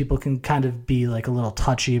communities, people can kind of be like a little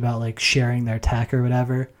touchy about like sharing their tech or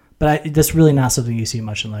whatever, but that's really not something you see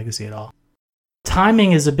much in Legacy at all.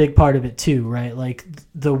 Timing is a big part of it too, right? Like,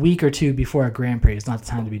 the week or two before a Grand Prix is not the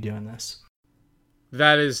time to be doing this.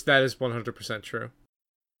 That is 100% true.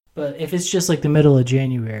 But if it's just like the middle of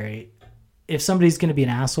January, if somebody's going to be an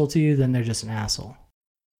asshole to you, then they're just an asshole.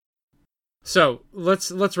 So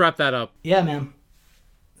let's wrap that up. Yeah, man.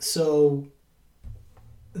 So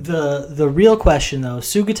the real question though,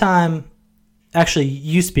 Sugatime, actually,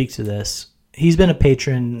 you speak to this. He's been a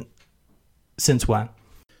patron since when?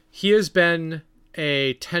 He has been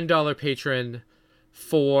a $10 patron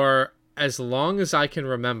for as long as I can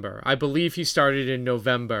remember. I believe he started in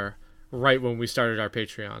November, right when we started our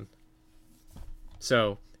Patreon.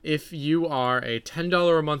 So if you are a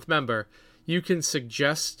 $10 a month member, you can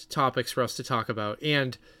suggest topics for us to talk about.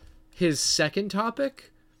 And his second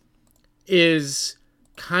topic is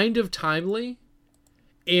kind of timely,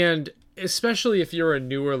 and especially if you're a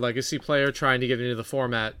newer Legacy player trying to get into the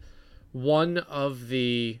format, one of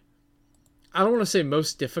the, I don't want to say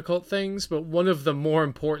most difficult things, but one of the more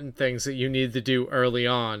important things that you need to do early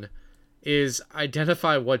on is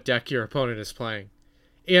identify what deck your opponent is playing.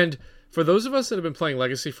 And for those of us that have been playing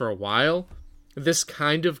Legacy for a while, this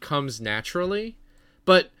kind of comes naturally.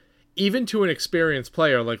 But even to an experienced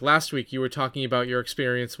player, like last week you were talking about your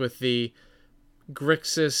experience with the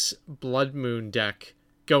Grixis Blood Moon deck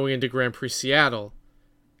going into Grand Prix Seattle,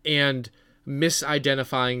 and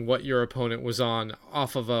misidentifying what your opponent was on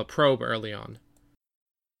off of a probe early on.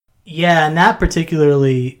 Yeah, and that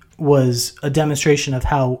particularly was a demonstration of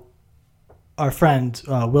how our friend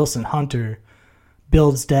Wilson Hunter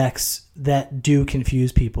builds decks that do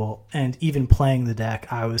confuse people. And even playing the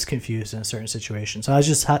deck, I was confused in a certain situation. So I was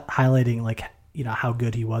just highlighting, like, you know, how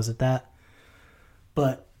good he was at that.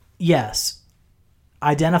 But yes,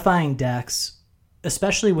 identifying decks,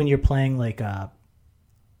 especially when you're playing like a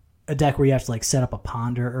deck where you have to like set up a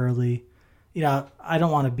ponder early. You know, I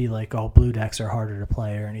don't want to be like, oh, blue decks are harder to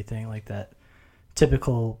play or anything like that.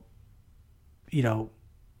 Typical, you know,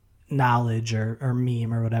 knowledge or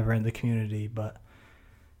meme or whatever in the community. But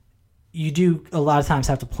you do a lot of times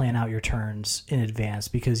have to plan out your turns in advance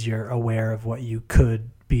because you're aware of what you could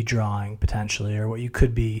be drawing potentially, or what you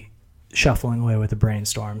could be shuffling away with a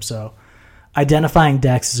brainstorm. So identifying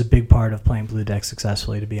decks is a big part of playing blue decks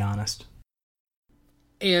successfully, to be honest.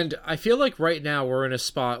 And I feel like right now we're in a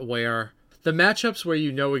spot where the matchups where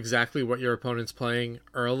you know exactly what your opponent's playing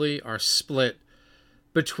early are split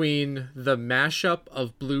between the mashup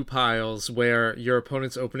of blue piles where your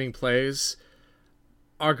opponent's opening plays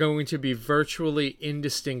are going to be virtually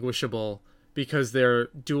indistinguishable because they're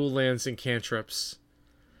dual lands and cantrips,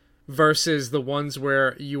 versus the ones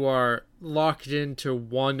where you are locked into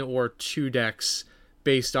one or two decks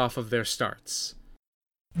based off of their starts.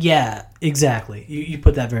 Yeah, exactly. You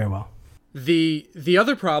put that very well. The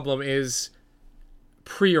other problem is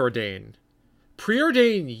Preordain.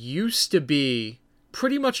 Preordain used to be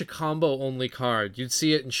pretty much a combo-only card. You'd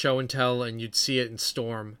see it in Show and Tell, and you'd see it in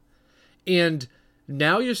Storm. And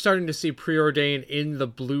now you're starting to see Preordain in the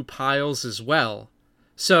blue piles as well.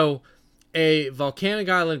 So a Volcanic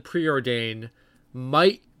Island Preordain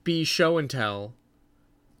might be Show and Tell,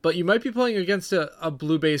 but you might be playing against a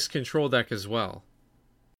blue-based control deck as well.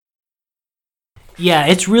 Yeah,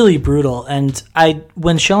 it's really brutal. And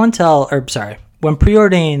when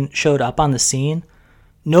Preordain showed up on the scene,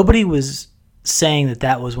 nobody was saying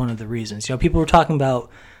that was one of the reasons. People were talking about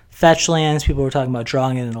fetch lands, people were talking about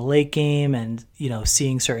drawing it in a late game, and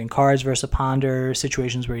seeing certain cards versus a ponder,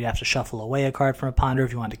 situations where you have to shuffle away a card from a ponder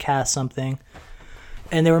if you wanted to cast something.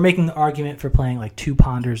 And they were making the argument for playing like 2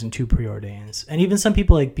 ponders and 2 Preordains. And even some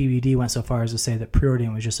people like BBD went so far as to say that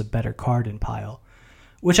Preordain was just a better card in pile,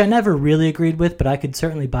 which I never really agreed with, but I could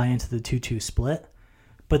certainly buy into the 2-2 split.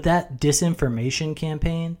 But that disinformation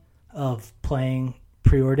campaign of playing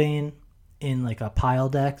Preordain in like a pile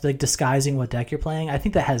deck, like disguising what deck you're playing, I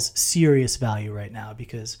think that has serious value right now,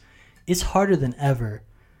 because it's harder than ever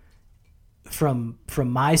from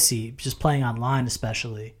my seat, just playing online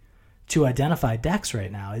especially, to identify decks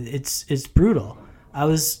right now. It's brutal. I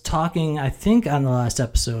was talking, I think on the last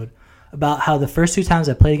episode, about how the first 2 times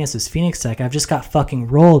I played against this Phoenix deck, I've just got fucking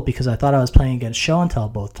rolled because I thought I was playing against Show and Tell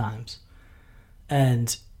both times.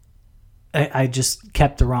 And I just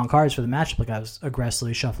kept the wrong cards for the matchup. Like I was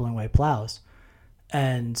aggressively shuffling away plows.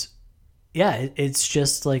 And yeah, it's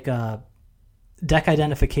just like deck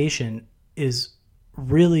identification is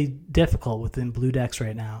really difficult within blue decks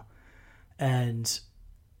right now. And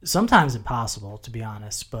sometimes impossible, to be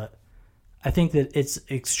honest. But I think that it's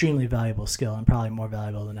extremely valuable skill and probably more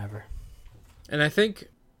valuable than ever. And I think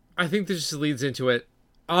this just leads into it.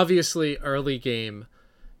 Obviously, early game,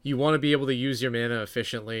 you want to be able to use your mana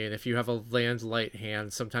efficiently, and if you have a land light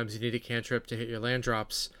hand, sometimes you need a cantrip to hit your land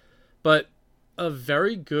drops. But a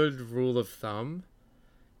very good rule of thumb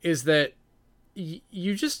is that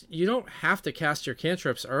you don't have to cast your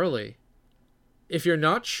cantrips early. If you're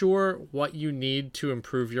not sure what you need to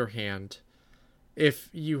improve your hand, if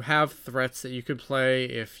you have threats that you could play,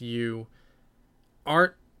 if you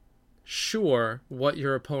aren't sure what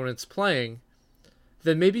your opponent's playing,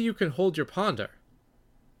 then maybe you can hold your ponder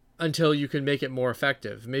until you can make it more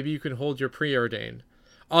effective. Maybe you can hold your Preordain.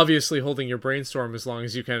 Obviously, holding your Brainstorm as long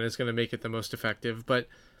as you can is going to make it the most effective, but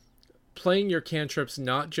playing your cantrips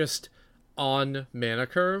not just on mana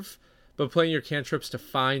curve, but playing your cantrips to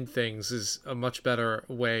find things is a much better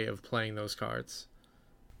way of playing those cards.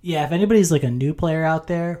 Yeah, if anybody's like a new player out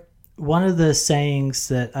there, one of the sayings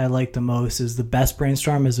that I like the most is the best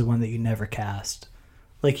Brainstorm is the one that you never cast.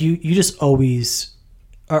 Like you just always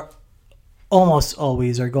are, almost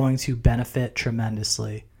always are going to benefit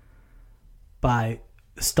tremendously by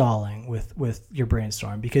stalling with your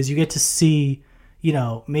Brainstorm, because you get to see,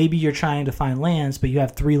 maybe you're trying to find lands, but you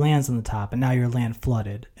have 3 lands on the top and now your land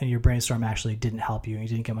flooded and your Brainstorm actually didn't help you and you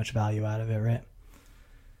didn't get much value out of it, right?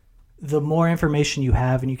 The more information you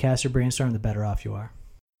have and you cast your Brainstorm, the better off you are.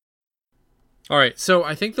 All right, so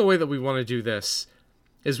I think the way that we want to do this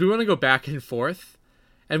is we want to go back and forth,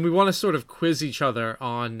 and we want to sort of quiz each other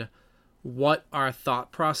on what our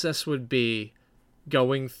thought process would be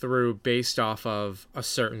going through based off of a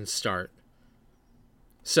certain start.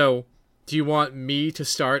 So, do you want me to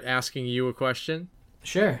start asking you a question?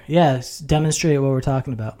 Sure. Yeah, demonstrate what we're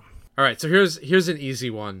talking about. All right, so here's an easy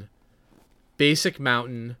one. Basic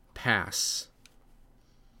Mountain pass.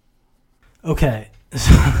 Okay.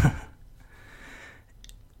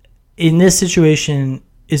 In this situation,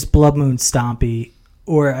 is Blood Moon Stompy,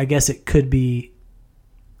 or I guess it could be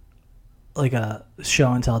like a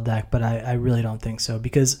Show and Tell deck, but I really don't think so,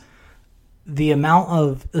 because the amount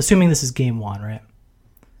of, assuming this is game 1, right?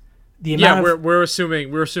 We're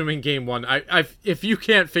assuming game 1. If you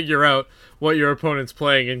can't figure out what your opponent's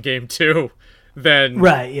playing in game 2, then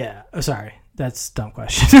right, yeah. Oh, sorry, that's a dumb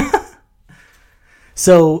question.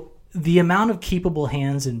 So the amount of keepable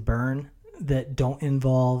hands in Burn that don't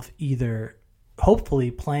involve either, hopefully,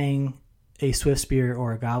 playing a Swift Spear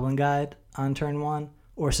or a Goblin Guide on turn 1,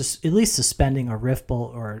 or at least suspending a Rift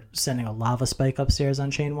Bolt or sending a Lava Spike upstairs on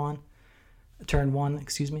turn 1,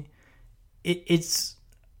 excuse me. It's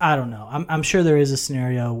I don't know. I'm sure there is a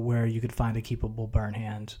scenario where you could find a keepable burn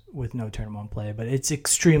hand with no turn 1 play, but it's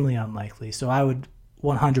extremely unlikely. So I would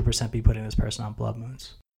 100% be putting this person on Blood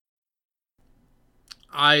Moons.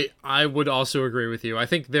 I would also agree with you. I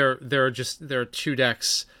think there are 2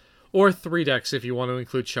 decks, or 3 decks if you want to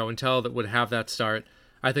include Show and Tell, that would have that start.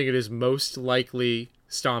 I think it is most likely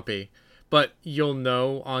Stompy, but you'll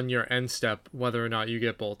know on your end step whether or not you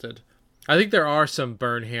get bolted. I think there are some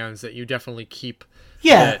burn hands that you definitely keep.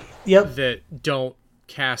 That don't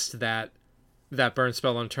cast that burn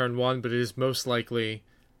spell on turn 1, but it is most likely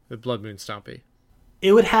the Blood Moon Stompy.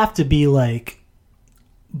 It would have to be like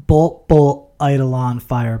Bolt, Eidolon,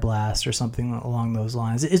 Fire Blast, or something along those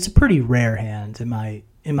lines. It's a pretty rare hand in my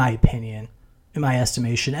opinion, in my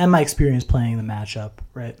estimation, and my experience playing the matchup,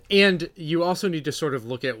 right? And you also need to sort of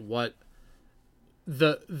look at what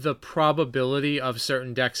the probability of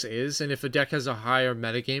certain decks is, and if a deck has a higher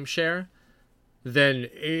metagame share, then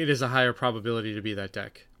it is a higher probability to be that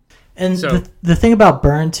deck. And so, the thing about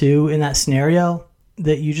burn too in that scenario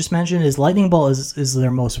that you just mentioned is Lightning Bolt is their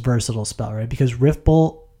most versatile spell, right? Because Rift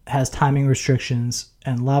Bolt has timing restrictions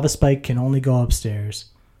and Lava Spike can only go upstairs.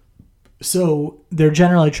 So they're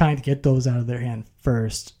generally trying to get those out of their hand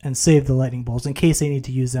first and save the Lightning Bolts in case they need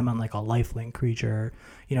to use them on like a lifelink creature.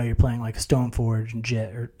 You know, you're playing like Stoneforge and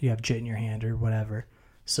Jit, or you have Jit in your hand or whatever.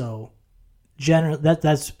 So generally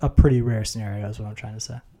that's a pretty rare scenario is what I'm trying to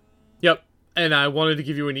say. Yep. And I wanted to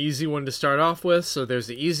give you an easy one to start off with, so there's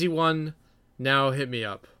the easy one. Now hit me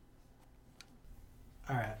up.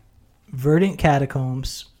 All right. Verdant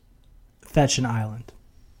Catacombs, fetch an island.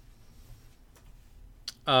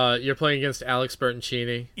 You're playing against Alex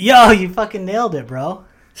Bertoncini. Yo, you fucking nailed it, bro.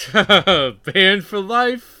 Banned for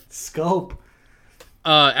life. Scope.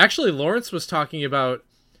 Actually, Lawrence was talking about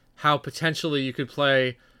how potentially you could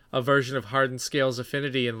play a version of Hardened Scales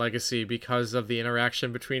Affinity in Legacy because of the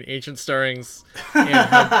interaction between Ancient Stirrings and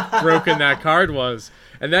how broken that card was.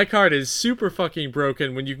 And that card is super fucking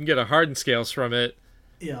broken when you can get a Hardened Scales from it.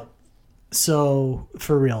 Yeah. So,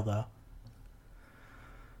 for real, though.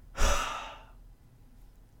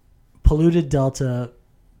 Polluted Delta,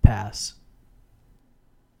 pass.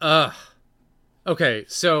 Okay,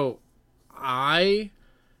 so I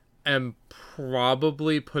am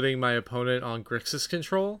probably putting my opponent on Grixis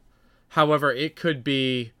control. However, it could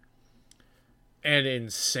be an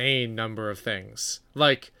insane number of things.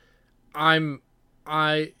 Like, depending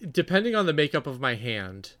on the makeup of my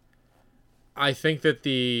hand, I think that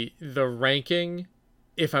the ranking,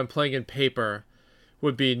 if I'm playing in paper,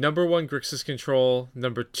 would be number 1 Grixis control,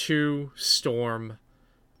 number 2 Storm.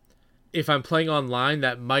 If I'm playing online,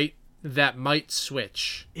 that might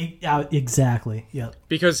switch. Exactly. Yep.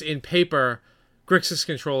 Because in paper, Grixis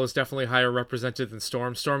control is definitely higher represented than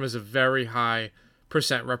Storm. Storm is a very high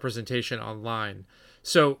 % representation online.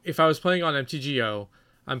 So if I was playing on MTGO,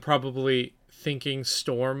 I'm probably thinking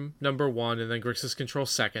Storm number 1 and then Grixis control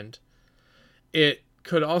second. It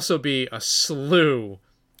could also be a slew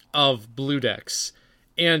of blue decks.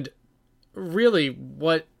 And really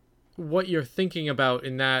what you're thinking about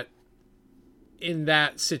in that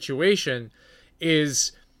situation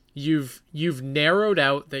is you've narrowed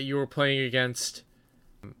out that you were playing against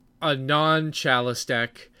a non-Chalice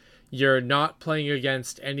deck. You're not playing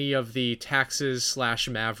against any of the Taxes /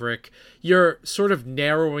 Maverick. You're sort of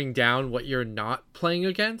narrowing down what you're not playing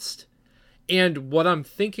against. And what I'm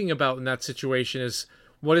thinking about in that situation is,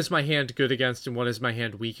 what is my hand good against and what is my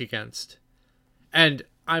hand weak against? And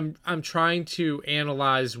I'm trying to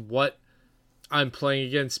analyze what I'm playing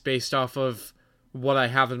against based off of what I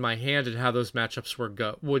have in my hand and how those matchups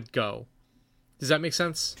would go. Does that make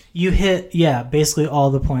sense? You hit, basically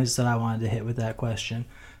all the points that I wanted to hit with that question.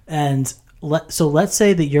 And so let's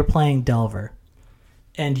say that you're playing Delver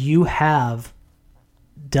and you have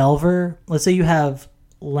Delver. Let's say you have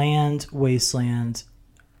Land, Wasteland,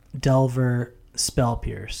 Delver, Spell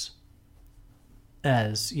Pierce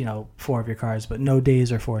as, 4 of your cards, but no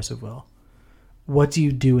Daze or Force of Will. What do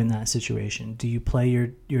you do in that situation? Do you play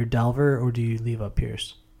your Delver or do you leave up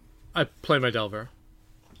Pierce? I play my Delver.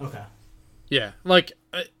 Okay. Yeah, like,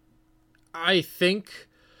 I think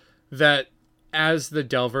that as the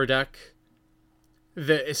Delver deck,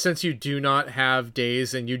 since you do not have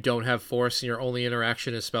Daze and you don't have Force and your only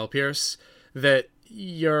interaction is Spell Pierce, that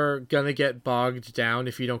you're going to get bogged down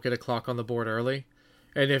if you don't get a clock on the board early.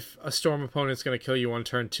 And if a Storm opponent's going to kill you on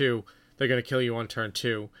turn 2, they're going to kill you on turn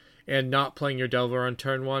 2. And not playing your Delver on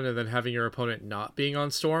turn 1 and then having your opponent not being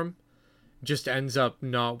on Storm just ends up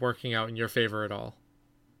not working out in your favor at all.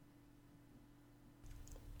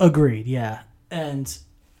 Agreed, yeah. And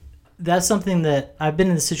that's something that I've been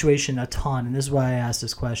in this situation a ton, and this is why I asked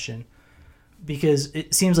this question. because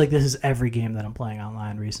it seems like this is every game that I'm playing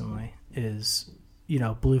online recently is,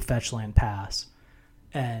 blue fetch land pass.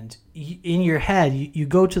 And in your head, you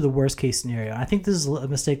go to the worst case scenario. I think this is a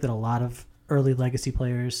mistake that a lot of early legacy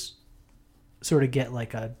players sort of get,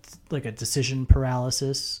 like a decision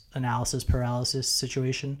paralysis, analysis paralysis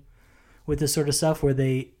situation with this sort of stuff, where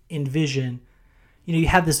they envision, you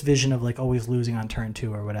have this vision of like always losing on turn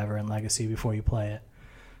 2 or whatever in legacy before you play it.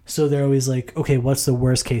 So they're always like, okay, what's the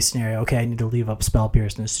worst case scenario? Okay, I need to leave up Spell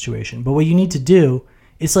Pierce in this situation. But what you need to do,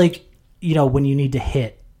 it's like, when you need to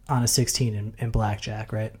hit on a 16 in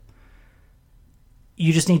blackjack, right?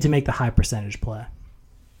 You just need to make the high percentage play.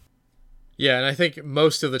 Yeah, and I think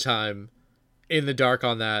most of the time in the dark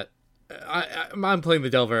on that, I'm playing the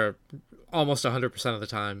Delver almost 100% of the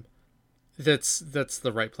time. That's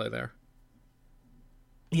the right play there.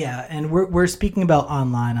 Yeah, and we're speaking about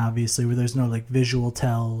online, obviously, where there's no like visual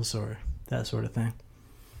tells or that sort of thing.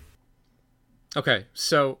 Okay,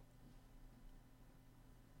 so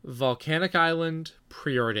Volcanic Island,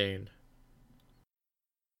 Preordain.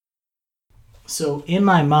 So in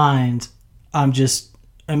my mind, I'm just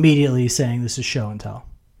immediately saying this is show and tell.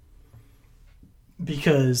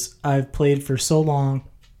 Because I've played for so long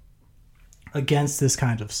against this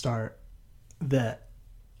kind of start that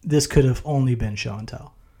this could have only been show and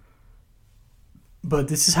tell. But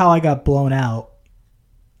this is how I got blown out.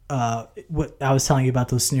 What I was telling you about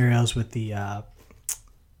those scenarios with the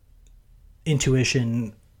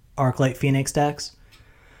Intuition Arclight Phoenix decks.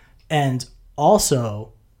 And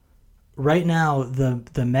also, right now, the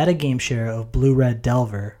metagame share of Blue-Red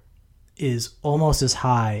Delver is almost as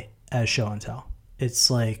high as show and tell.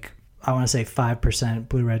 It's like, I want to say 5%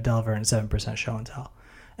 Blue-Red Delver and 7% show and tell.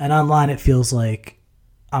 And online, it feels like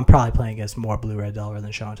I'm probably playing against more Blue-Red Delver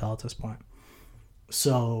than show and tell at this point.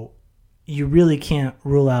 So you really can't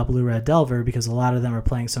rule out Blue-Red Delver because a lot of them are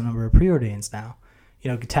playing some number of preordains now.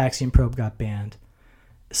 Gitaxian Probe got banned.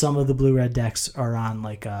 Some of the Blue-Red decks are on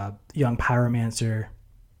like a Young Pyromancer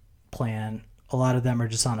plan. A lot of them are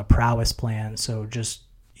just on a Prowess plan. So just,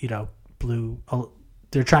 blue,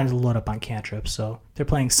 they're trying to load up on cantrips. So they're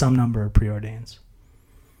playing some number of preordains.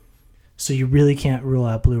 So you really can't rule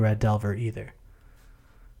out Blue-Red Delver either.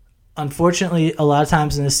 Unfortunately, a lot of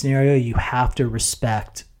times in this scenario, you have to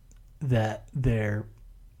respect that they're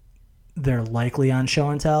likely on show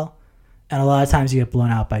and tell, and a lot of times you get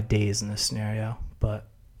blown out by days in this scenario. But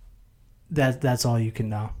that's all you can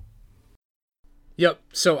know. Yep.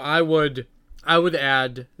 So I would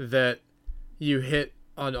add that you hit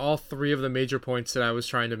on all 3 of the major points that I was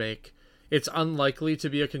trying to make. It's unlikely to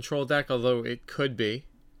be a control deck, although it could be.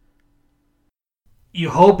 You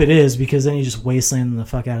hope it is, because then you just wasteland the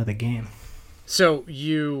fuck out of the game. So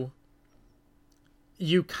you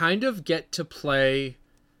kind of get to play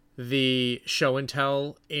the show and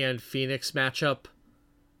tell and Phoenix matchup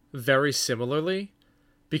very similarly,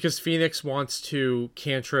 because Phoenix wants to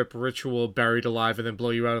cantrip, ritual, buried alive, and then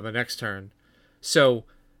blow you out on the next turn. So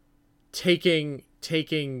taking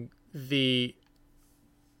the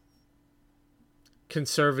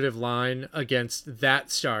conservative line against that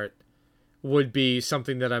start would be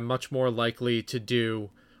something that I'm much more likely to do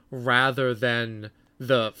rather than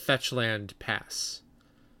the fetch land pass.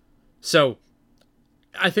 So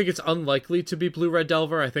I think it's unlikely to be Blue-Red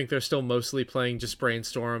Delver. I think they're still mostly playing just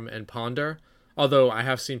Brainstorm and Ponder, although I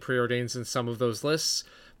have seen preordains in some of those lists,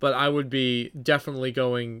 but I would be definitely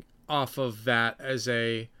going off of that as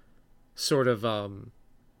a sort of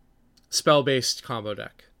spell-based combo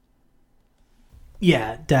deck.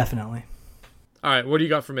 Yeah, definitely. All right, what do you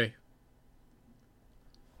got for me?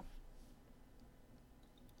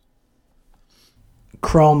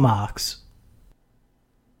 Chrome Mox.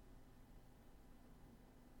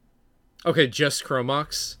 Okay, just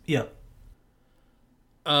Chromox? Yep.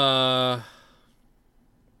 I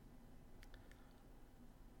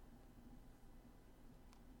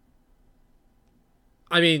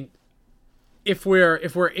mean, if we're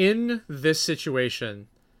in this situation,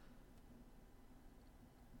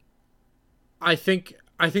 I think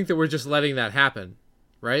that we're just letting that happen,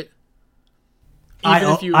 right? I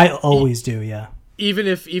always do, yeah. Even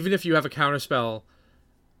if you have a counterspell,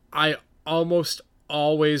 I almost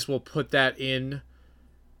always will put that in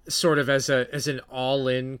sort of as an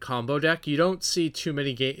all-in combo deck. You don't see too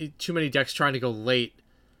many decks trying to go late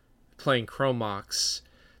playing Chromox.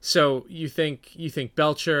 So you think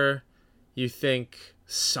Belcher, you think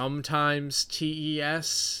sometimes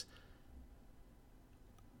TES.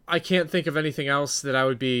 I can't think of anything else that I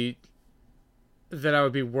would be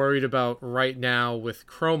worried about right now with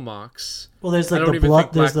Chromox. Well, there's like I don't even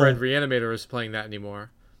think Black Red Reanimator is playing that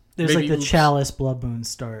anymore. There's maybe like the Chalice Blood Moon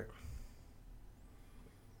start.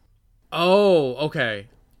 Oh, okay.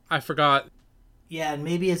 I forgot. Yeah, and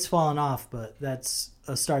maybe it's fallen off, but that's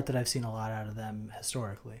a start that I've seen a lot out of them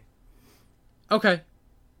historically. Okay.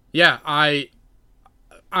 Yeah, I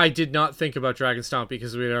did not think about Dragon Stomp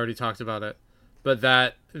because we had already talked about it. But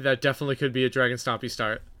that definitely could be a Dragon Stompy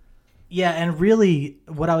start. Yeah, and really,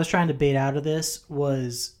 what I was trying to bait out of this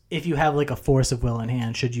was if you have like a Force of Will in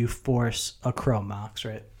hand, should you force a Chrome Mox,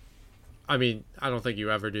 right? I mean, I don't think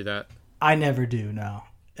you ever do that. I never do, no.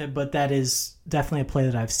 But that is definitely a play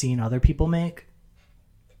that I've seen other people make.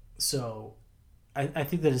 So I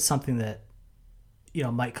think that it's something that,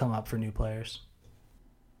 might come up for new players.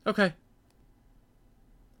 Okay.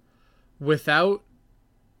 Without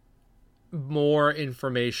more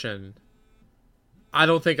information, I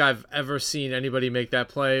don't think I've ever seen anybody make that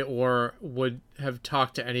play or would have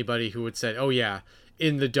talked to anybody who would say, oh yeah,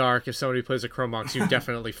 in the dark, if somebody plays a Chromox, you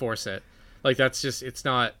definitely force it. Like, that's just, it's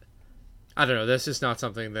not, I don't know, that's just not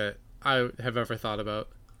something that I have ever thought about.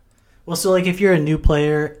 Well, so like if you're a new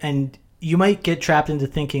player and you might get trapped into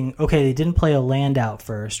thinking, okay, they didn't play a land out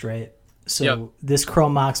first, right? So Yep. this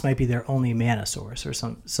Chrome Mox might be their only mana source or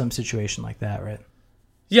some situation like that, right?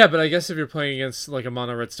 Yeah, but I guess if you're playing against like a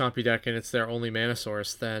mono red stompy deck and it's their only mana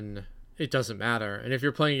source, then it doesn't matter. And if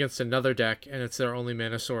you're playing against another deck and it's their only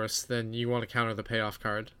mana source, then you want to counter the payoff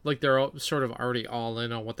card. Like, they're sort of already all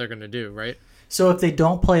in on what they're going to do, right? So if they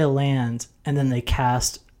don't play a land and then they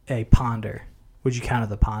cast a Ponder, would you counter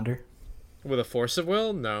the Ponder? With a Force of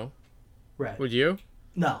Will? No. Right. Would you?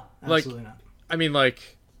 No, absolutely not. I mean,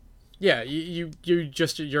 like, yeah,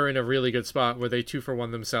 you're in a really good spot where they 2-for-1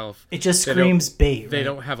 themselves. It just screams bait, right? They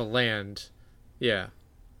don't have a land. Yeah.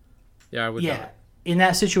 Yeah, I would not. In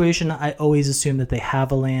that situation, I always assume that they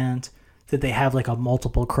have a land, that they have like a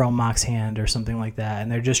multiple Chrome Mox hand or something like that,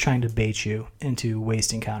 and they're just trying to bait you into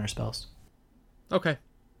wasting counter spells. Okay.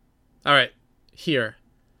 All right. Here.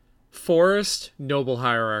 Forest Noble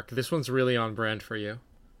Hierarch. This one's really on brand for you.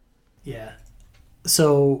 Yeah.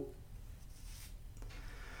 So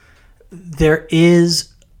there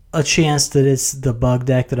is a chance that it's the bug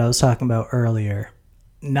deck that I was talking about earlier.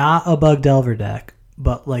 Not a bug delver deck,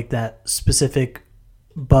 but like that specific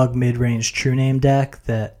bug mid-range true name deck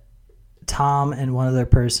that Tom and one other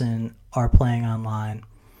person are playing online.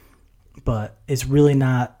 But it's really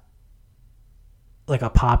not like a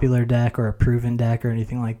popular deck or a proven deck or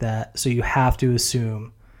anything like that. So you have to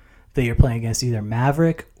assume that you're playing against either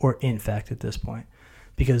Maverick or Infect at this point,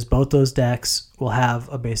 because both those decks will have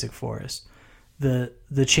a basic forest. The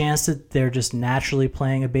chance that they're just naturally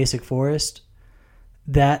playing a basic forest,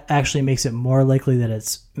 that actually makes it more likely that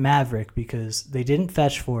it's Maverick because they didn't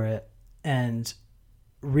fetch for it. And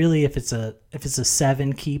really, if it's a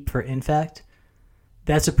 7 keep for Infect,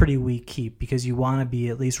 that's a pretty weak keep because you want to be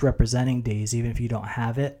at least representing Daze even if you don't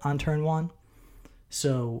have it on turn 1.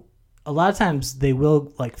 So a lot of times they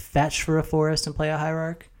will like fetch for a forest and play a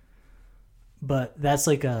hierarch, but that's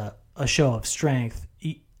like a show of strength.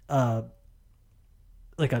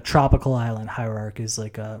 Like a tropical island hierarch is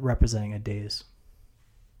like representing a Daze.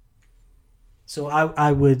 So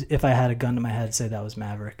I would, if I had a gun to my head, say that was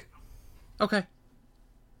Maverick. Okay.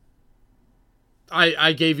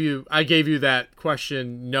 I gave you that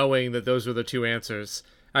question knowing that those were the two answers.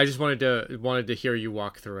 I just wanted to hear you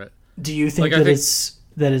walk through it. Do you think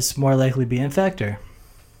it's more likely to be Infect, or?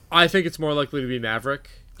 I think it's more likely to be Maverick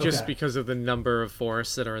just Okay. because of the number of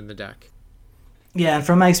forests that are in the deck. Yeah, and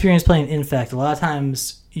from my experience playing Infect, a lot of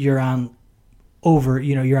times you're on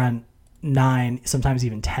 9, sometimes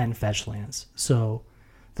even 10 fetch lands. So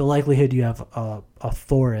the likelihood you have a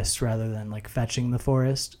forest rather than like fetching the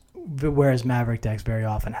forest, whereas Maverick decks very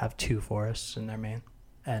often have 2 forests in their main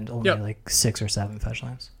and only like 6 or 7 fetch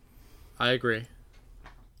lands. I agree.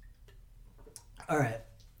 All right.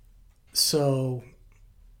 So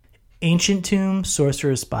Ancient Tomb,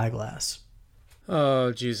 Sorcerer's Spyglass.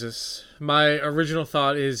 Oh, Jesus. My original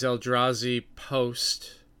thought is Eldrazi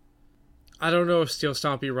Post. I don't know if Steel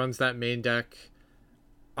Stompy runs that main deck.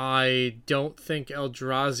 I don't think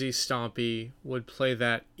Eldrazi Stompy would play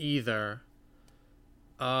that either.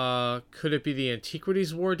 Could it be the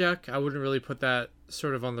Antiquities War deck? I wouldn't really put that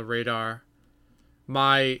sort of on the radar.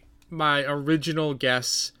 My original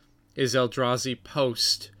guess is Eldrazi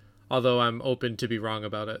Post, although I'm open to be wrong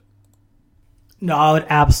about it. No, I would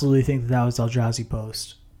absolutely think that was Eldrazi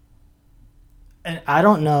Post. And I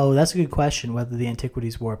don't know, that's a good question, whether the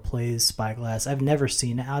Antiquities War plays Spyglass. I've never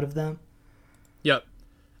seen it out of them. Yep.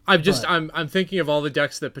 I'm thinking of all the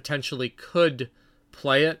decks that potentially could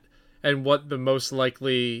play it and what the most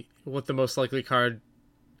likely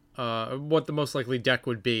deck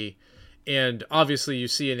would be. And obviously you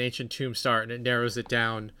see an Ancient Tomb start and it narrows it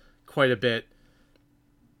down quite a bit.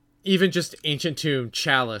 even just Ancient Tomb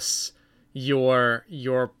Chalice,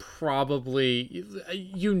 you're probably,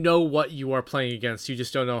 you know what you are playing against. You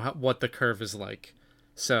just don't know what the curve is like.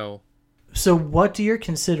 So what do your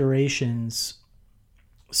considerations?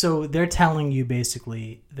 So they're telling you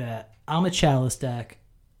basically that I'm a Chalice deck,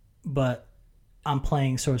 but I'm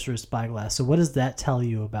playing Sorcerer's Spyglass. So what does that tell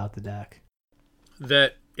you about the deck?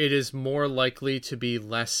 that it is more likely to be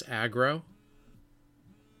less aggro.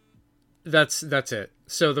 That's it.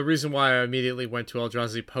 So the reason why I immediately went to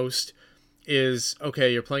Eldrazi Post is,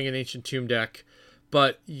 okay, you're playing an Ancient Tomb deck,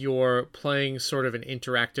 but you're playing sort of an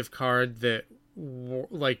interactive card that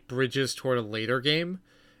like bridges toward a later game,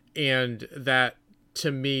 and that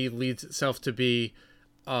to me leads itself to be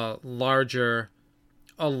a larger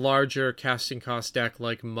casting cost deck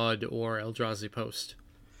like Mud or Eldrazi Post.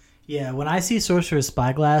 Yeah, when I see Sorcerer's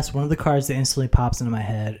Spyglass, one of the cards that instantly pops into my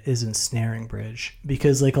head is Ensnaring Bridge.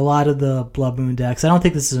 Because, like, a lot of the Blood Moon decks, I don't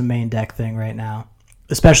think this is a main deck thing right now.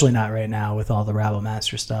 Especially not right now with all the Rabble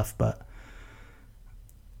Master stuff, but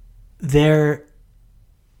they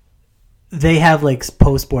have, like,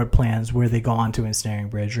 post-board plans where they go on to Ensnaring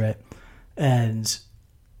Bridge, right? And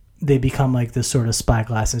they become, like, this sort of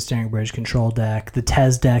Spyglass Ensnaring Bridge control deck. The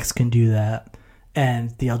Tez decks can do that,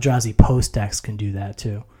 and the Eldrazi Post decks can do that,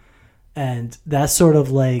 too. And that's sort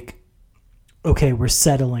of like, okay, we're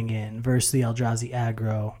settling in versus the Eldrazi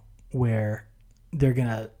aggro where they're going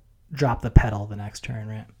to drop the pedal the next turn,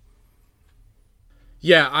 right?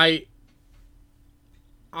 Yeah, I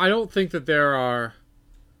don't think that there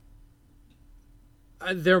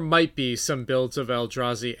might be some builds of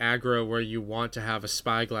Eldrazi aggro where you want to have a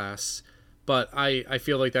Spyglass, but I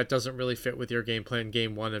feel like that doesn't really fit with your game plan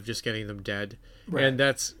game one of just getting them dead. Right. And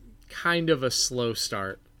that's kind of a slow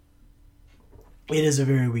start. It is a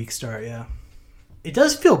very weak start, yeah. It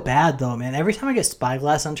does feel bad though, man. Every time I get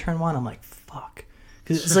Spyglass on turn one, I'm like, fuck,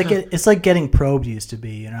 because it's like getting probed used to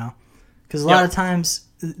be, you know. Because a lot of times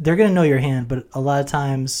they're gonna know your hand, but a lot of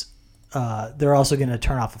times they're also gonna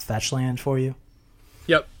turn off a fetch land for you.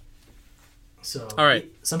 Yep. So all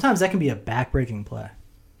right, sometimes that can be a backbreaking play.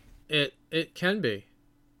 It can be.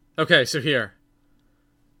 Okay, so here,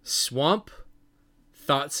 Swamp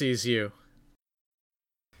Thoughtseize You.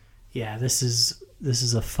 Yeah, this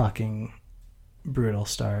is a fucking brutal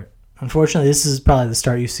start. Unfortunately, this is probably the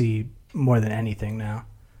start you see more than anything now.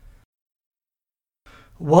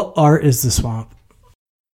 What art is the Swamp?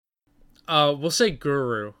 We'll say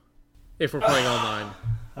Guru if we're playing online.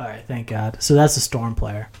 All right, thank God. So that's a Storm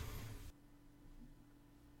player.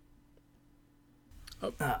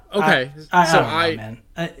 Okay, I don't know,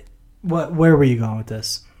 man. Where were you going with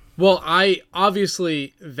this? Well,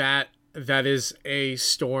 obviously that is a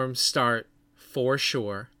Storm start for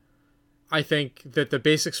sure. I think that the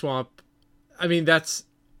basic Swamp, I mean, that's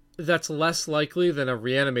less likely than a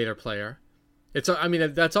Reanimator player. That's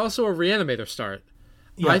also a Reanimator start.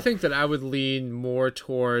 Yeah. I think that I would lean more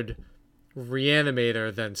toward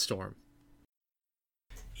Reanimator than Storm.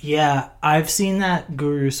 Yeah, I've seen that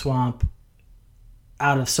Guru Swamp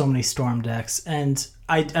out of so many Storm decks, and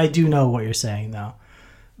I do know what you're saying though.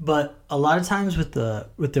 But a lot of times with the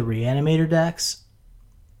Reanimator decks,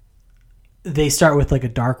 they start with like a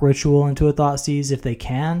Dark Ritual into a Thoughtseize if they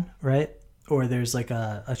can, right? Or there's like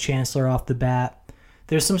a Chancellor off the bat.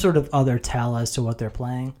 There's some sort of other tell as to what they're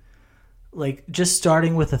playing. Like just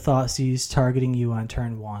starting with a Thoughtseize targeting you on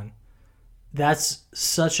turn one. That's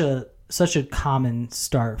such a common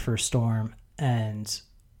start for Storm, and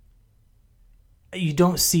you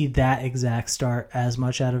don't see that exact start as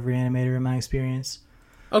much out of Reanimator in my experience.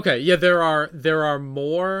 Okay, yeah, there are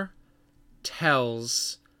more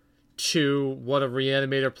tells to what a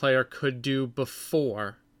Reanimator player could do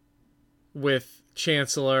before with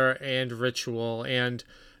Chancellor and Ritual and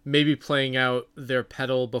maybe playing out their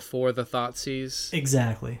pedal before the Thoughtseize.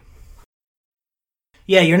 Exactly.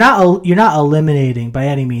 Yeah, you're not eliminating by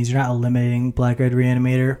any means. You're not eliminating Black-Red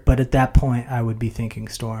Reanimator, but at that point, I would be thinking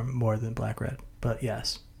Storm more than Black-Red. But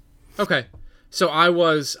yes. Okay. So I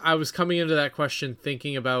was coming into that question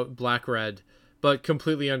thinking about Black-Red, but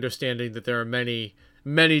completely understanding that there are many,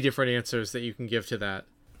 many different answers that you can give to that.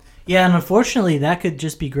 Yeah, and unfortunately, that could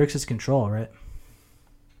just be Grixis control, right?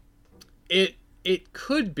 It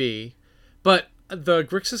could be, but the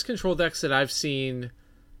Grixis control decks that I've seen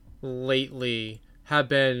lately have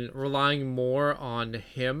been relying more on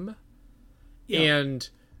him and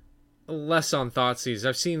less on Thoughtseize.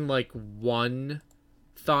 I've seen like one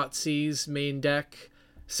Thoughtseize main deck,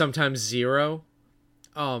 sometimes zero.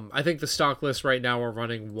 I think the stock list right now are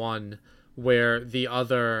running one, where the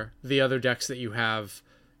other decks that you have,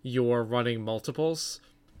 you're running multiples.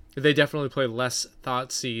 They definitely play less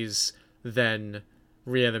Thoughtseize than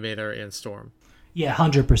Reanimator, and Storm. Yeah,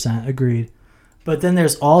 100% agreed. But then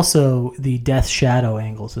there's also the Death Shadow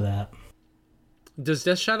angle to that. Does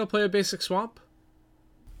Death Shadow play a basic swamp?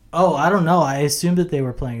 Oh, I don't know. I assumed that they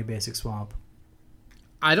were playing a basic swamp.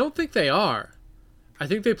 I don't think they are. I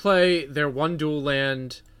think they play their one dual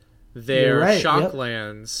land, their right, shock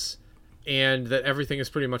lands, and that everything is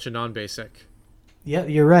pretty much a non-basic. Yep,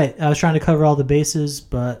 you're right. I was trying to cover all the bases,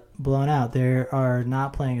 but blown out. They are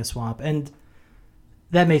not playing a swamp. And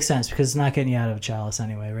that makes sense because it's not getting you out of a chalice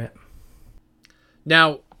anyway, right?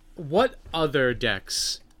 Now, what other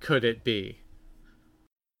decks could it be?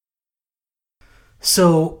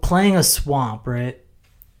 So, playing a swamp, right?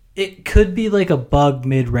 It could be like a bug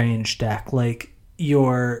mid-range deck. Like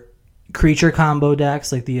your creature combo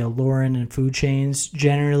decks, like the Aloran and Food Chains,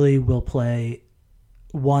 generally will play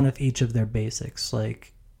one of each of their basics,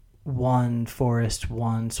 like one forest,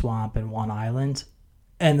 one swamp, and one island.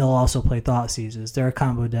 And they'll also play Thought Seizes. They're a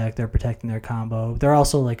combo deck. They're protecting their combo. They're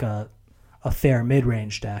also like a fair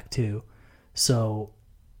mid-range deck too. So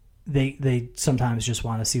they sometimes just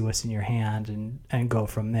want to see what's in your hand and go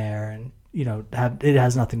from there. And it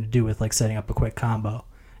has nothing to do with like setting up a quick combo.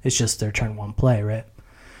 It's just their turn one play, right?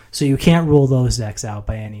 So you can't rule those decks out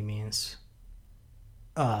by any means.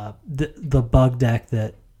 The bug deck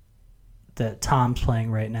that Tom's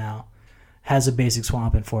playing right now has a basic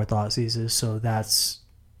swamp and 4 Thought Seizes, so that's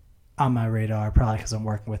on my radar probably because I'm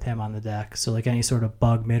working with him on the deck. So like any sort of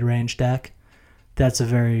bug mid-range deck, that's a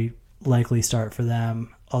very likely start for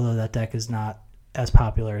them, although that deck is not as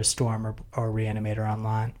popular as Storm or Reanimator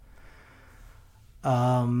online.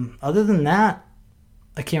 Other than that,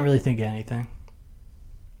 I can't really think of anything.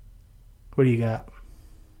 What do you got?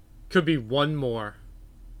 Could be one more.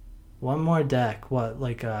 One more deck. What?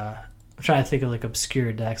 Like I'm trying to think of like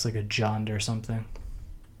obscure decks, like a Jund or something.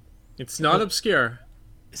 It's not obscure.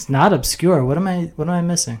 It's not obscure. What am I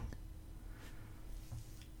missing?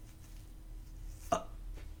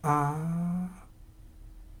 I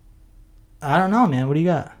don't know, man. What do you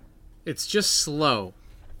got? It's just slow.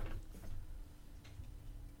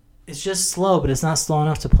 It's just slow, but it's not slow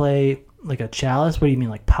enough to play like a Chalice. What do you mean,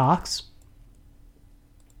 like Pox?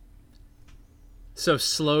 So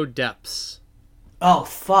slow depths. Oh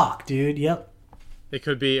fuck, dude. Yep. It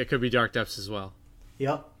could be dark depths as well.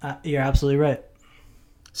 Yep. You're absolutely right.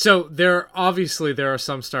 So there are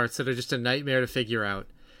some starts that are just a nightmare to figure out.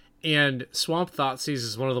 And Swamp Thoughtseize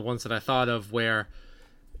is one of the ones that I thought of where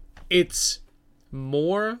it's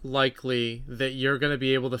more likely that you're going to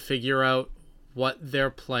be able to figure out what they're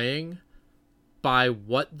playing by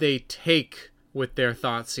what they take with their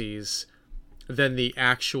Thoughtseize than the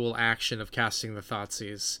actual action of casting the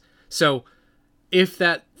Thoughtseize. So if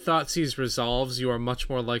that Thoughtseize resolves, you are much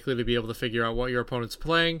more likely to be able to figure out what your opponent's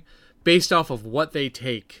playing based off of what they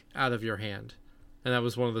take out of your hand. And that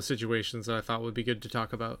was one of the situations that I thought would be good to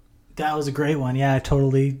talk about. That was a great one. Yeah, I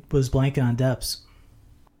totally was blanking on depths.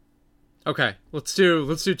 Okay, let's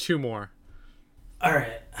do 2 more. All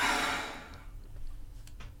right.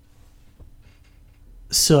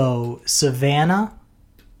 So, Savannah,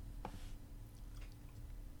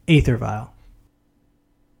 Aether Vial.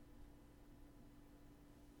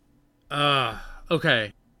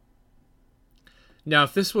 Okay. Now,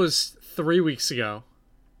 if this was 3 weeks ago,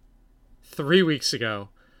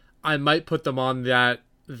 I might put them on that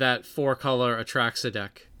 4-color Atraxa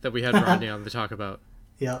deck that we had Rodney on to talk about.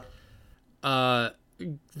 Yep.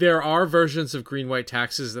 There are versions of Green-White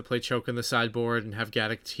Taxes that play Choke in the sideboard and have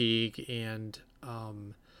Gaddock Teague and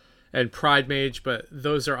Pride Mage, but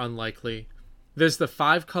those are unlikely. There's the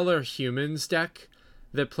 5-color Humans deck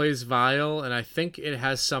that plays Vial, and I think it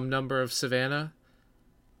has some number of Savannah.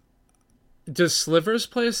 Does Slivers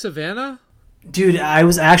play a Savannah? Dude, I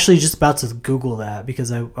was actually just about to Google that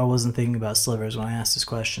because I wasn't thinking about Slivers when I asked this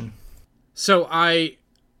question. So I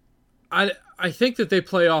think that they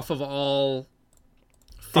play off of all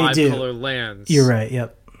 5-color lands. You're right.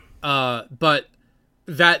 Yep. But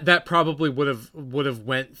that probably would have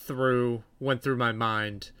went through my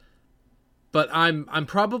mind. But I'm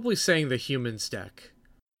probably saying the Humans deck.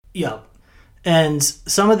 Yep. And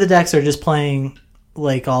some of the decks are just playing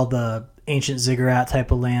like all the Ancient Ziggurat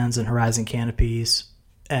type of lands and Horizon Canopies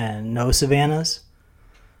and no Savannas.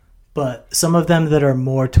 But some of them that are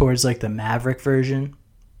more towards like the Maverick version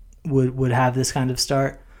would have this kind of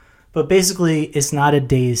start. But basically it's not a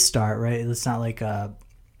day's start, right? It's not like a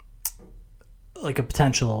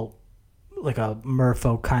potential like a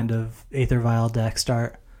Merfolk kind of Aether Vial deck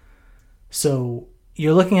start. So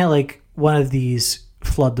you're looking at like one of these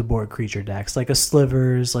flood the board creature decks, like a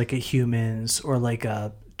Slivers, like a Humans, or like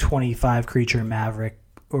a 25 creature Maverick,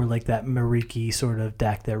 or like that Mariki sort of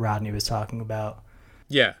deck that Rodney was talking about.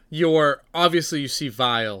 Yeah, obviously you see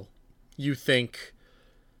Vile, you think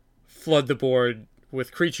flood the board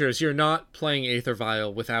with creatures. You're not playing Aether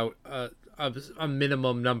Vial without a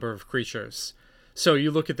minimum number of creatures. So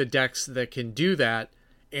you look at the decks that can do that,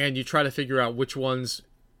 and you try to figure out which ones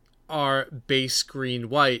are base green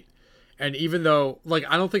white. And even though, like,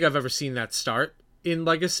 I don't think I've ever seen that start in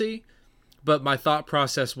Legacy, but my thought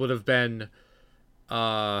process would have been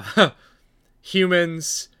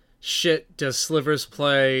humans, shit, does Slivers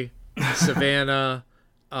play, Savannah,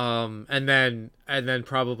 and then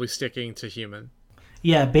probably sticking to human.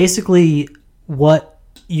 Yeah, basically what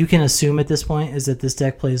you can assume at this point is that this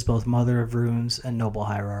deck plays both Mother of Runes and Noble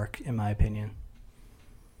Hierarch, in my opinion.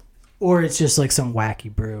 Or it's just like some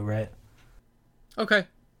wacky brew, right? Okay.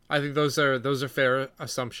 I think those are fair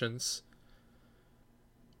assumptions.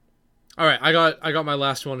 All right, I got my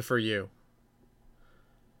last one for you.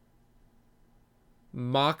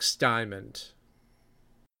 Mox Diamond.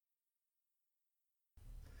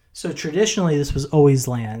 So traditionally this was always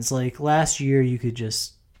lands. Like last year you could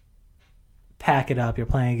just pack it up. You're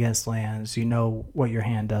playing against lands. You know what your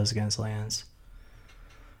hand does against lands.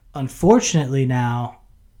 Unfortunately now,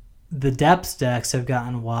 the depths decks have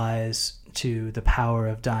gotten wise to the power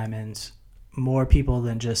of diamonds. More people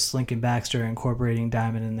than just Slink and Baxter incorporating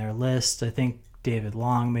diamond in their list. I think David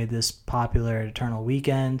Long made this popular at Eternal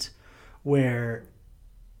Weekend, where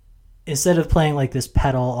instead of playing like this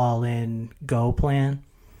pedal all-in go plan,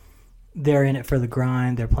 they're in it for the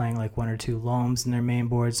grind. They're playing like one or two loams in their main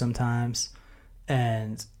board sometimes.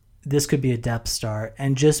 And this could be a depth start.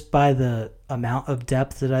 And just by the amount of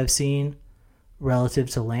depth that I've seen relative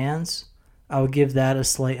to lands, I would give that a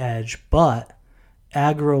slight edge. But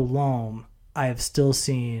aggro loam, I have still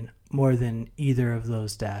seen more than either of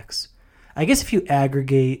those decks. I guess if you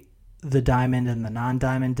aggregate the diamond and the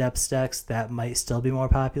non-diamond depth decks, that might still be more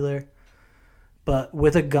popular. But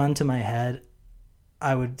with a gun to my head,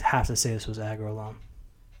 I would have to say this was aggro loam.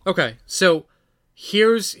 Okay, so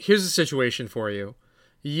here's a situation for you.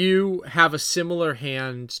 You have a similar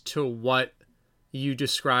hand to what you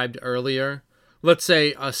described earlier. Let's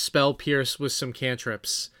say a Spell Pierce with some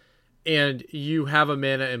cantrips, and you have a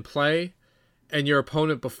mana in play, and your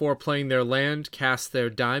opponent, before playing their land, casts their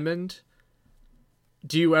diamond.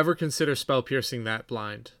 Do you ever consider Spell Piercing that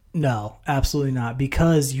blind? No, absolutely not,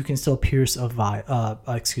 because you can still pierce a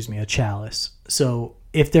chalice. So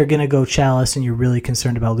if they're gonna go chalice and you're really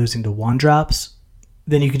concerned about losing to 1-drops,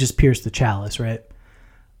 then you can just pierce the chalice, right?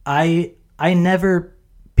 I never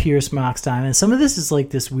pierce Mox Diamond. Some of this is like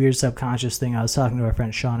this weird subconscious thing I was talking to our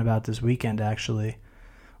friend Sean about this weekend, actually,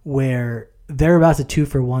 where they're about to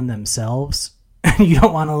 2-for-1 themselves, and you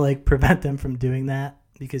don't want to like prevent them from doing that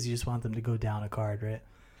because you just want them to go down a card, right?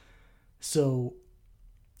 So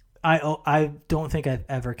I don't think I've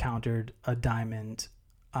ever countered a diamond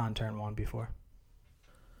on turn 1 before.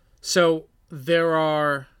 So there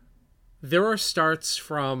are starts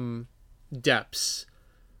from depths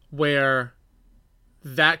where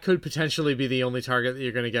that could potentially be the only target that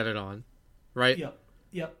you're going to get it on, right?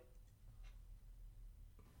 Yep.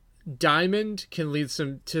 Diamond can lead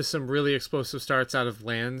to some really explosive starts out of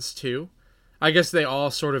lands too. I guess they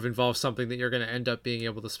all sort of involve something that you're going to end up being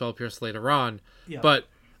able to spell pierce later on. Yep. But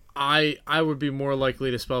I would be more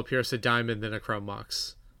likely to spell pierce a diamond than a Chrome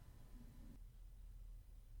Mox.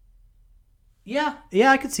 Yeah,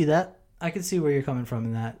 I could see that. I could see where you're coming from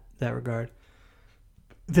in that regard.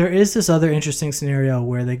 There is this other interesting scenario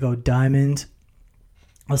where they go diamond.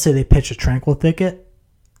 Let's say they pitch a Tranquil Thicket,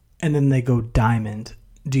 and then they go diamond.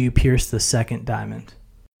 Do you pierce the second diamond?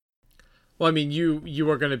 Well, I mean, you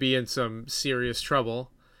are going to be in some serious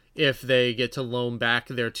trouble if they get to loam back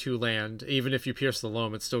their 2 land. Even if you pierce the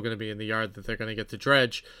loam, it's still going to be in the yard that they're going to get to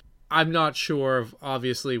dredge. I'm not sure of,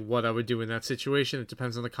 obviously, what I would do in that situation. It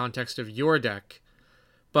depends on the context of your deck.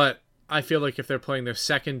 But I feel like if they're playing their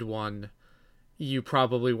second one, you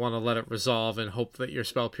probably want to let it resolve and hope that your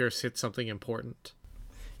Spell Pierce hits something important.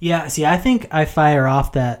 Yeah, see, I think I fire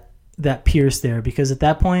off that pierce there, because at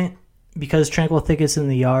that point, because Tranquil Thicket's in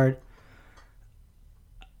the yard,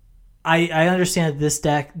 I understand this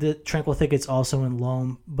deck, the Tranquil Thicket's also in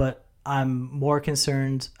loam, but I'm more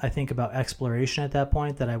concerned, I think, about exploration at that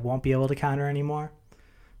point that I won't be able to counter anymore.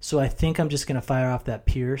 So I think I'm just going to fire off that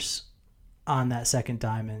pierce on that second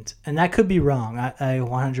diamond. And that could be wrong. I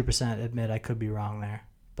 100% admit I could be wrong there.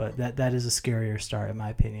 But that is a scarier start, in my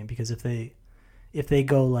opinion, because if they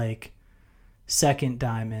go like second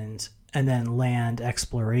diamond and then land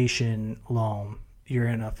exploration loam, you're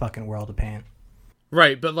in a fucking world of pain.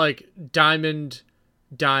 Right, but like diamond,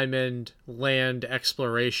 land,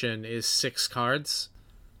 exploration is 6 cards.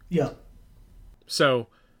 Yeah. So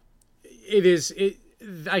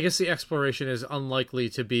I guess the exploration is unlikely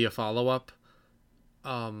to be a follow-up.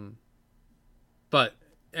 But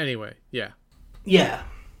anyway, yeah. Yeah.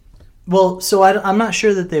 Well, so I'm not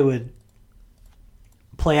sure that they would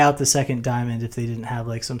play out the second diamond if they didn't have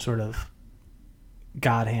like some sort of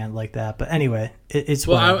god hand like that. But anyway, it's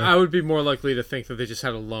well. I would be more likely to think that they just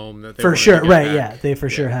had a loam that they for sure. Right? back. Yeah, they for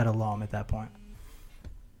sure had a loam at that point.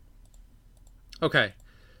 Okay.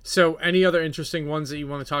 So, any other interesting ones that you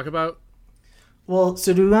want to talk about? Well,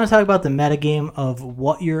 so do we want to talk about the metagame of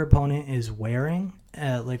what your opponent is wearing?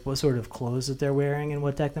 Like what sort of clothes that they're wearing and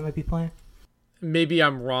what deck they might be playing? Maybe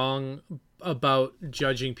I'm wrong about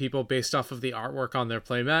judging people based off of the artwork on their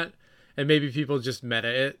playmat, and maybe people just meta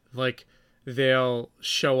it. Like, they'll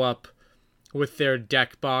show up with their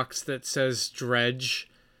deck box that says Dredge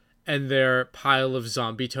and their pile of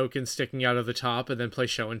zombie tokens sticking out of the top and then play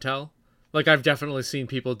show and tell. Like, I've definitely seen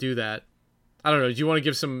people do that. I don't know. Do you want to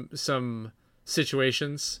give some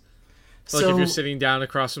situations? Like, if you're sitting down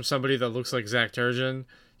across from somebody that looks like Zach Turgeon,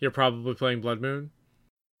 you're probably playing Blood Moon.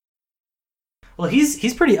 Well,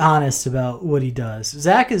 he's pretty honest about what he does.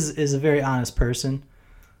 Zach is a very honest person.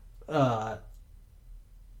 Like,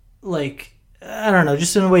 I don't know,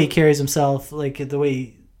 just in the way he carries himself, like the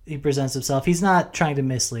way he presents himself. He's not trying to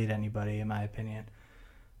mislead anybody, in my opinion.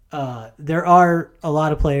 There are a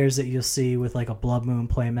lot of players that you'll see with like a Blood Moon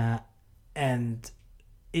playmat, and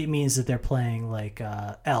it means that they're playing like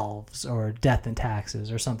elves or Death and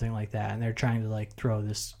Taxes or something like that, and they're trying to like throw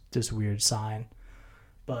this weird sign.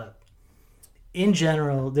 But in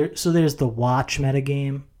general, there's the watch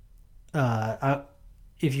metagame.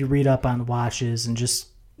 If you read up on watches and just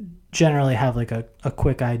generally have like a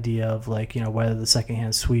quick idea of like, you know, whether the second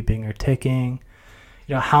hand's sweeping or ticking,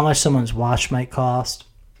 you know, how much someone's watch might cost,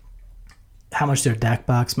 how much their deck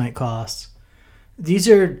box might cost. These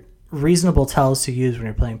are reasonable tells to use when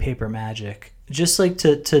you're playing paper Magic, just like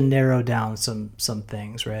to narrow down some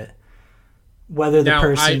things, right? Whether the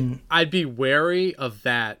person... I'd be wary of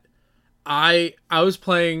that. I was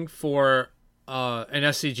playing for an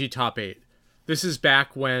SCG top 8. This is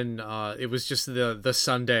back when it was just the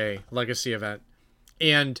Sunday Legacy event.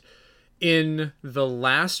 And in the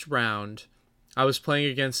last round, I was playing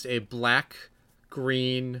against a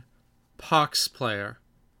black-green Pox player.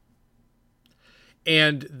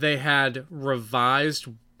 And they had revised,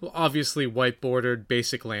 obviously white-bordered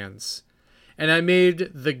basic lands. And I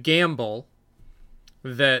made the gamble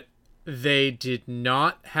that they did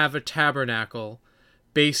not have a Tabernacle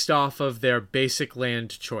based off of their basic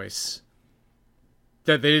land choice.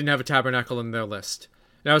 That they didn't have a Tabernacle in their list.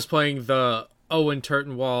 And I was playing the Owen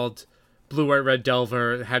Turtenwald Blue-White-Red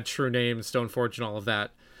Delver, had True Name, Stoneforge, and all of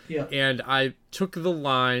that. Yeah. And I took the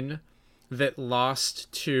line that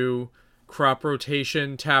lost to Crop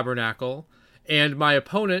Rotation Tabernacle, and my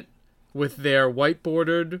opponent, with their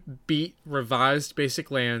white-bordered, beat, revised basic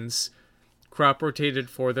lands, crop rotated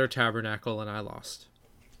for their Tabernacle, and I lost.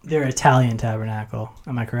 Their Italian Tabernacle,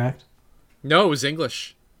 am I correct? No, it was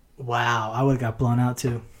English. Wow, I would have got blown out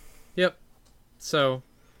too. Yep. So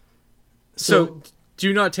So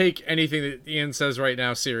do not take anything that Ian says right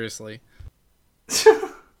now seriously.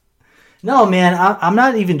 No, man, I'm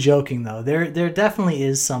not even joking though. There definitely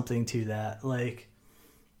is something to that. Like,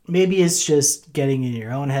 maybe it's just getting in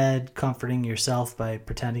your own head, comforting yourself by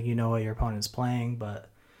pretending you know what your opponent's playing. But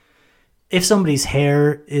if somebody's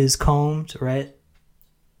hair is combed, right,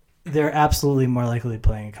 they're absolutely more likely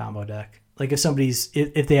playing a combo deck. Like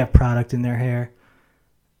if they have product in their hair,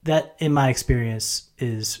 that in my experience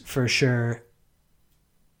is for sure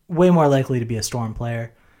way more likely to be a Storm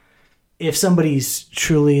player. If somebody's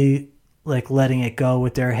truly like letting it go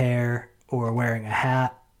with their hair or wearing a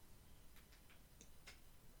hat,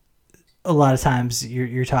 a lot of times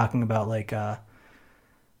you're talking about like a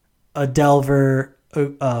Delver,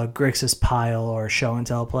 a Grixis Pile, or a Show and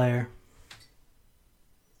Tell player.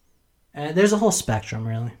 And there's a whole spectrum,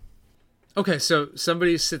 really. Okay, so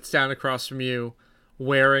somebody sits down across from you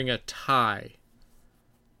wearing a tie.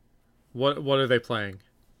 What are they playing?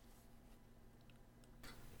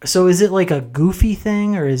 So is it like a goofy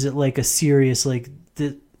thing, or is it like a serious like?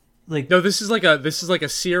 No, this is like a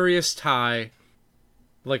serious tie,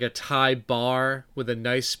 like a tie bar with a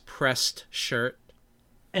nice pressed shirt.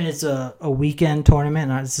 And it's a weekend tournament.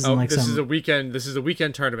 This is a weekend. This is a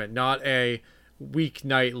weekend tournament, not a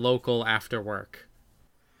weeknight local after work.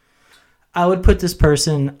 I would put this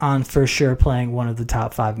person on for sure playing one of the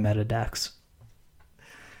top 5 meta decks.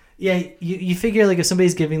 Yeah, you figure like if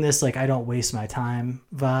somebody's giving this like I don't waste my time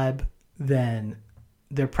vibe, then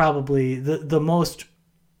they're probably the most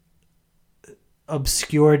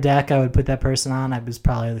obscure deck I would put that person on. I was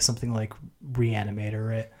probably something like Reanimator,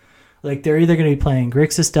 right? Like, they're either going to be playing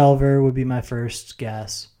Grixis Delver would be my first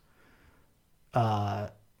guess.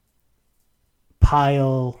 Pile,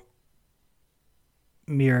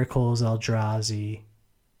 Miracles, Eldrazi,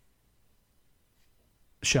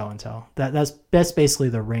 Show and Tell. That's basically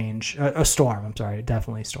the range. A Storm, I'm sorry.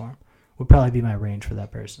 Definitely Storm. Would probably be my range for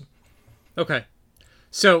that person. Okay.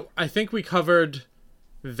 So I think we covered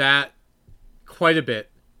that quite a bit.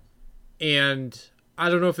 And I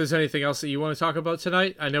don't know if there's anything else that you want to talk about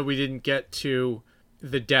tonight. I know we didn't get to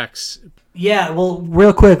the decks. Yeah, well,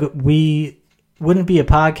 real quick, we wouldn't be a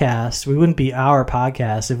podcast. We wouldn't be our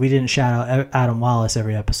podcast if we didn't shout out Adam Wallace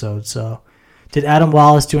every episode. So did Adam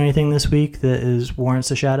Wallace do anything this week that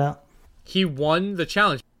warrants a shout out? He won the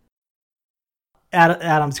challenge.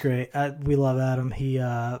 Adam's great. We love Adam. He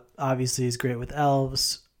obviously is great with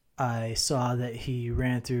elves. I saw that he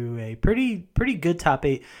ran through a pretty good top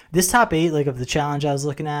 8. This top 8, like, of the challenge I was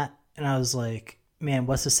looking at, and I was like, man,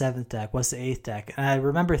 what's the 7th deck? What's the 8th deck? And I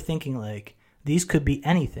remember thinking, like, these could be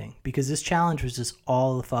anything, because this challenge was just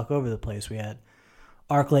all the fuck over the place. We had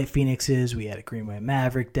Arclight Phoenixes, we had a Green White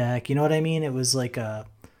Maverick deck. You know what I mean? It was like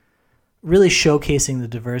really showcasing the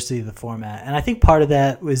diversity of the format. And I think part of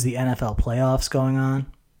that was the NFL playoffs going on,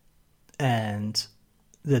 and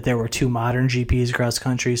that there were 2 modern GPs across the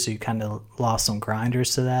country, so you kind of lost some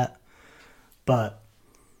grinders to that. But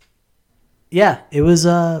yeah, it was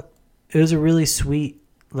a really sweet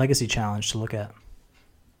legacy challenge to look at.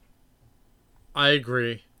 I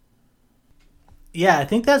agree. Yeah, I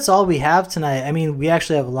think that's all we have tonight. I mean, we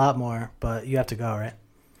actually have a lot more, but you have to go, right?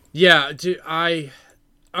 Yeah,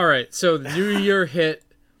 all right, so the new year hit.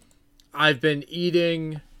 I've been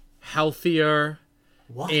eating healthier.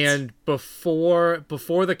 What? And before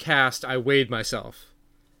the cast, I weighed myself.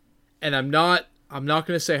 And I'm not going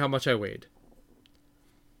to say how much I weighed.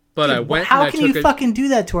 But dude, I went how and I can took you fucking do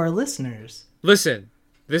that to our listeners? Listen,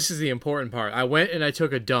 this is the important part. I went and I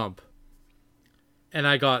took a dump. And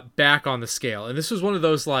I got back on the scale. And this was one of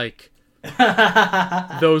those like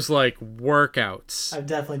workouts. I've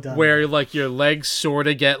definitely done where that. Like your legs sort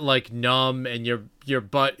of get like numb and your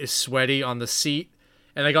butt is sweaty on the seat.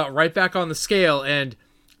 And I got right back on the scale and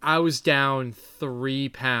I was down 3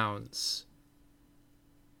 pounds.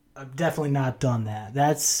 I've definitely not done that.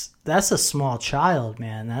 That's a small child,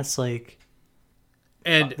 man. That's like,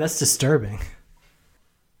 and that's disturbing.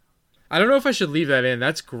 I don't know if I should leave that in.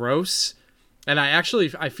 That's gross. And I feel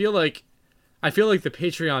like the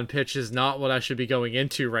Patreon pitch is not what I should be going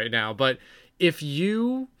into right now. But if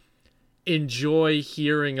you enjoy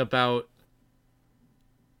hearing about,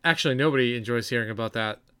 actually nobody enjoys hearing about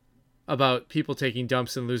that, about people taking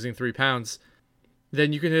dumps and losing 3 pounds,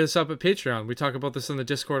 then you can hit us up at Patreon. We talk about this in the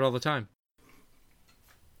Discord all the time.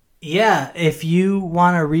 Yeah, if you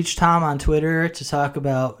want to reach Tom on Twitter to talk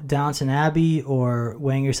about Downton Abbey or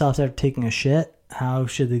weighing yourself after taking a shit, how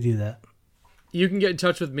should they do that? You can get in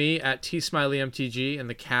touch with me at tsmileymtg and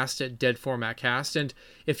the cast at deadformatcast. And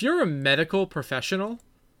if you're a medical professional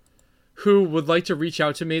who would like to reach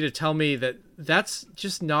out to me to tell me that that's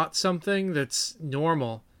just not something that's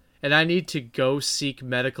normal and I need to go seek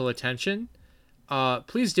medical attention,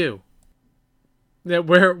 please do.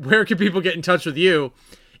 Where can people get in touch with you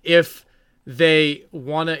if they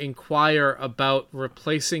want to inquire about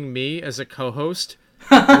replacing me as a co-host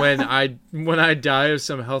when I die of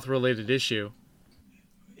some health-related issue?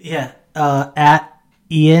 Yeah, at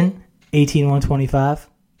Ian18125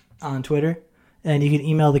 on Twitter. And you can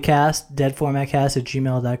email the cast,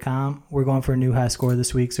 deadformatcast@gmail.com. We're going for a new high score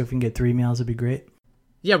this week, so if we can get 3 emails, it'd be great.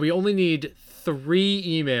 Yeah, we only need 3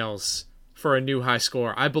 emails for a new high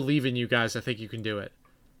score. I believe in you guys. I think you can do it.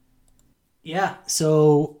 Yeah,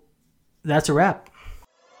 so that's a wrap.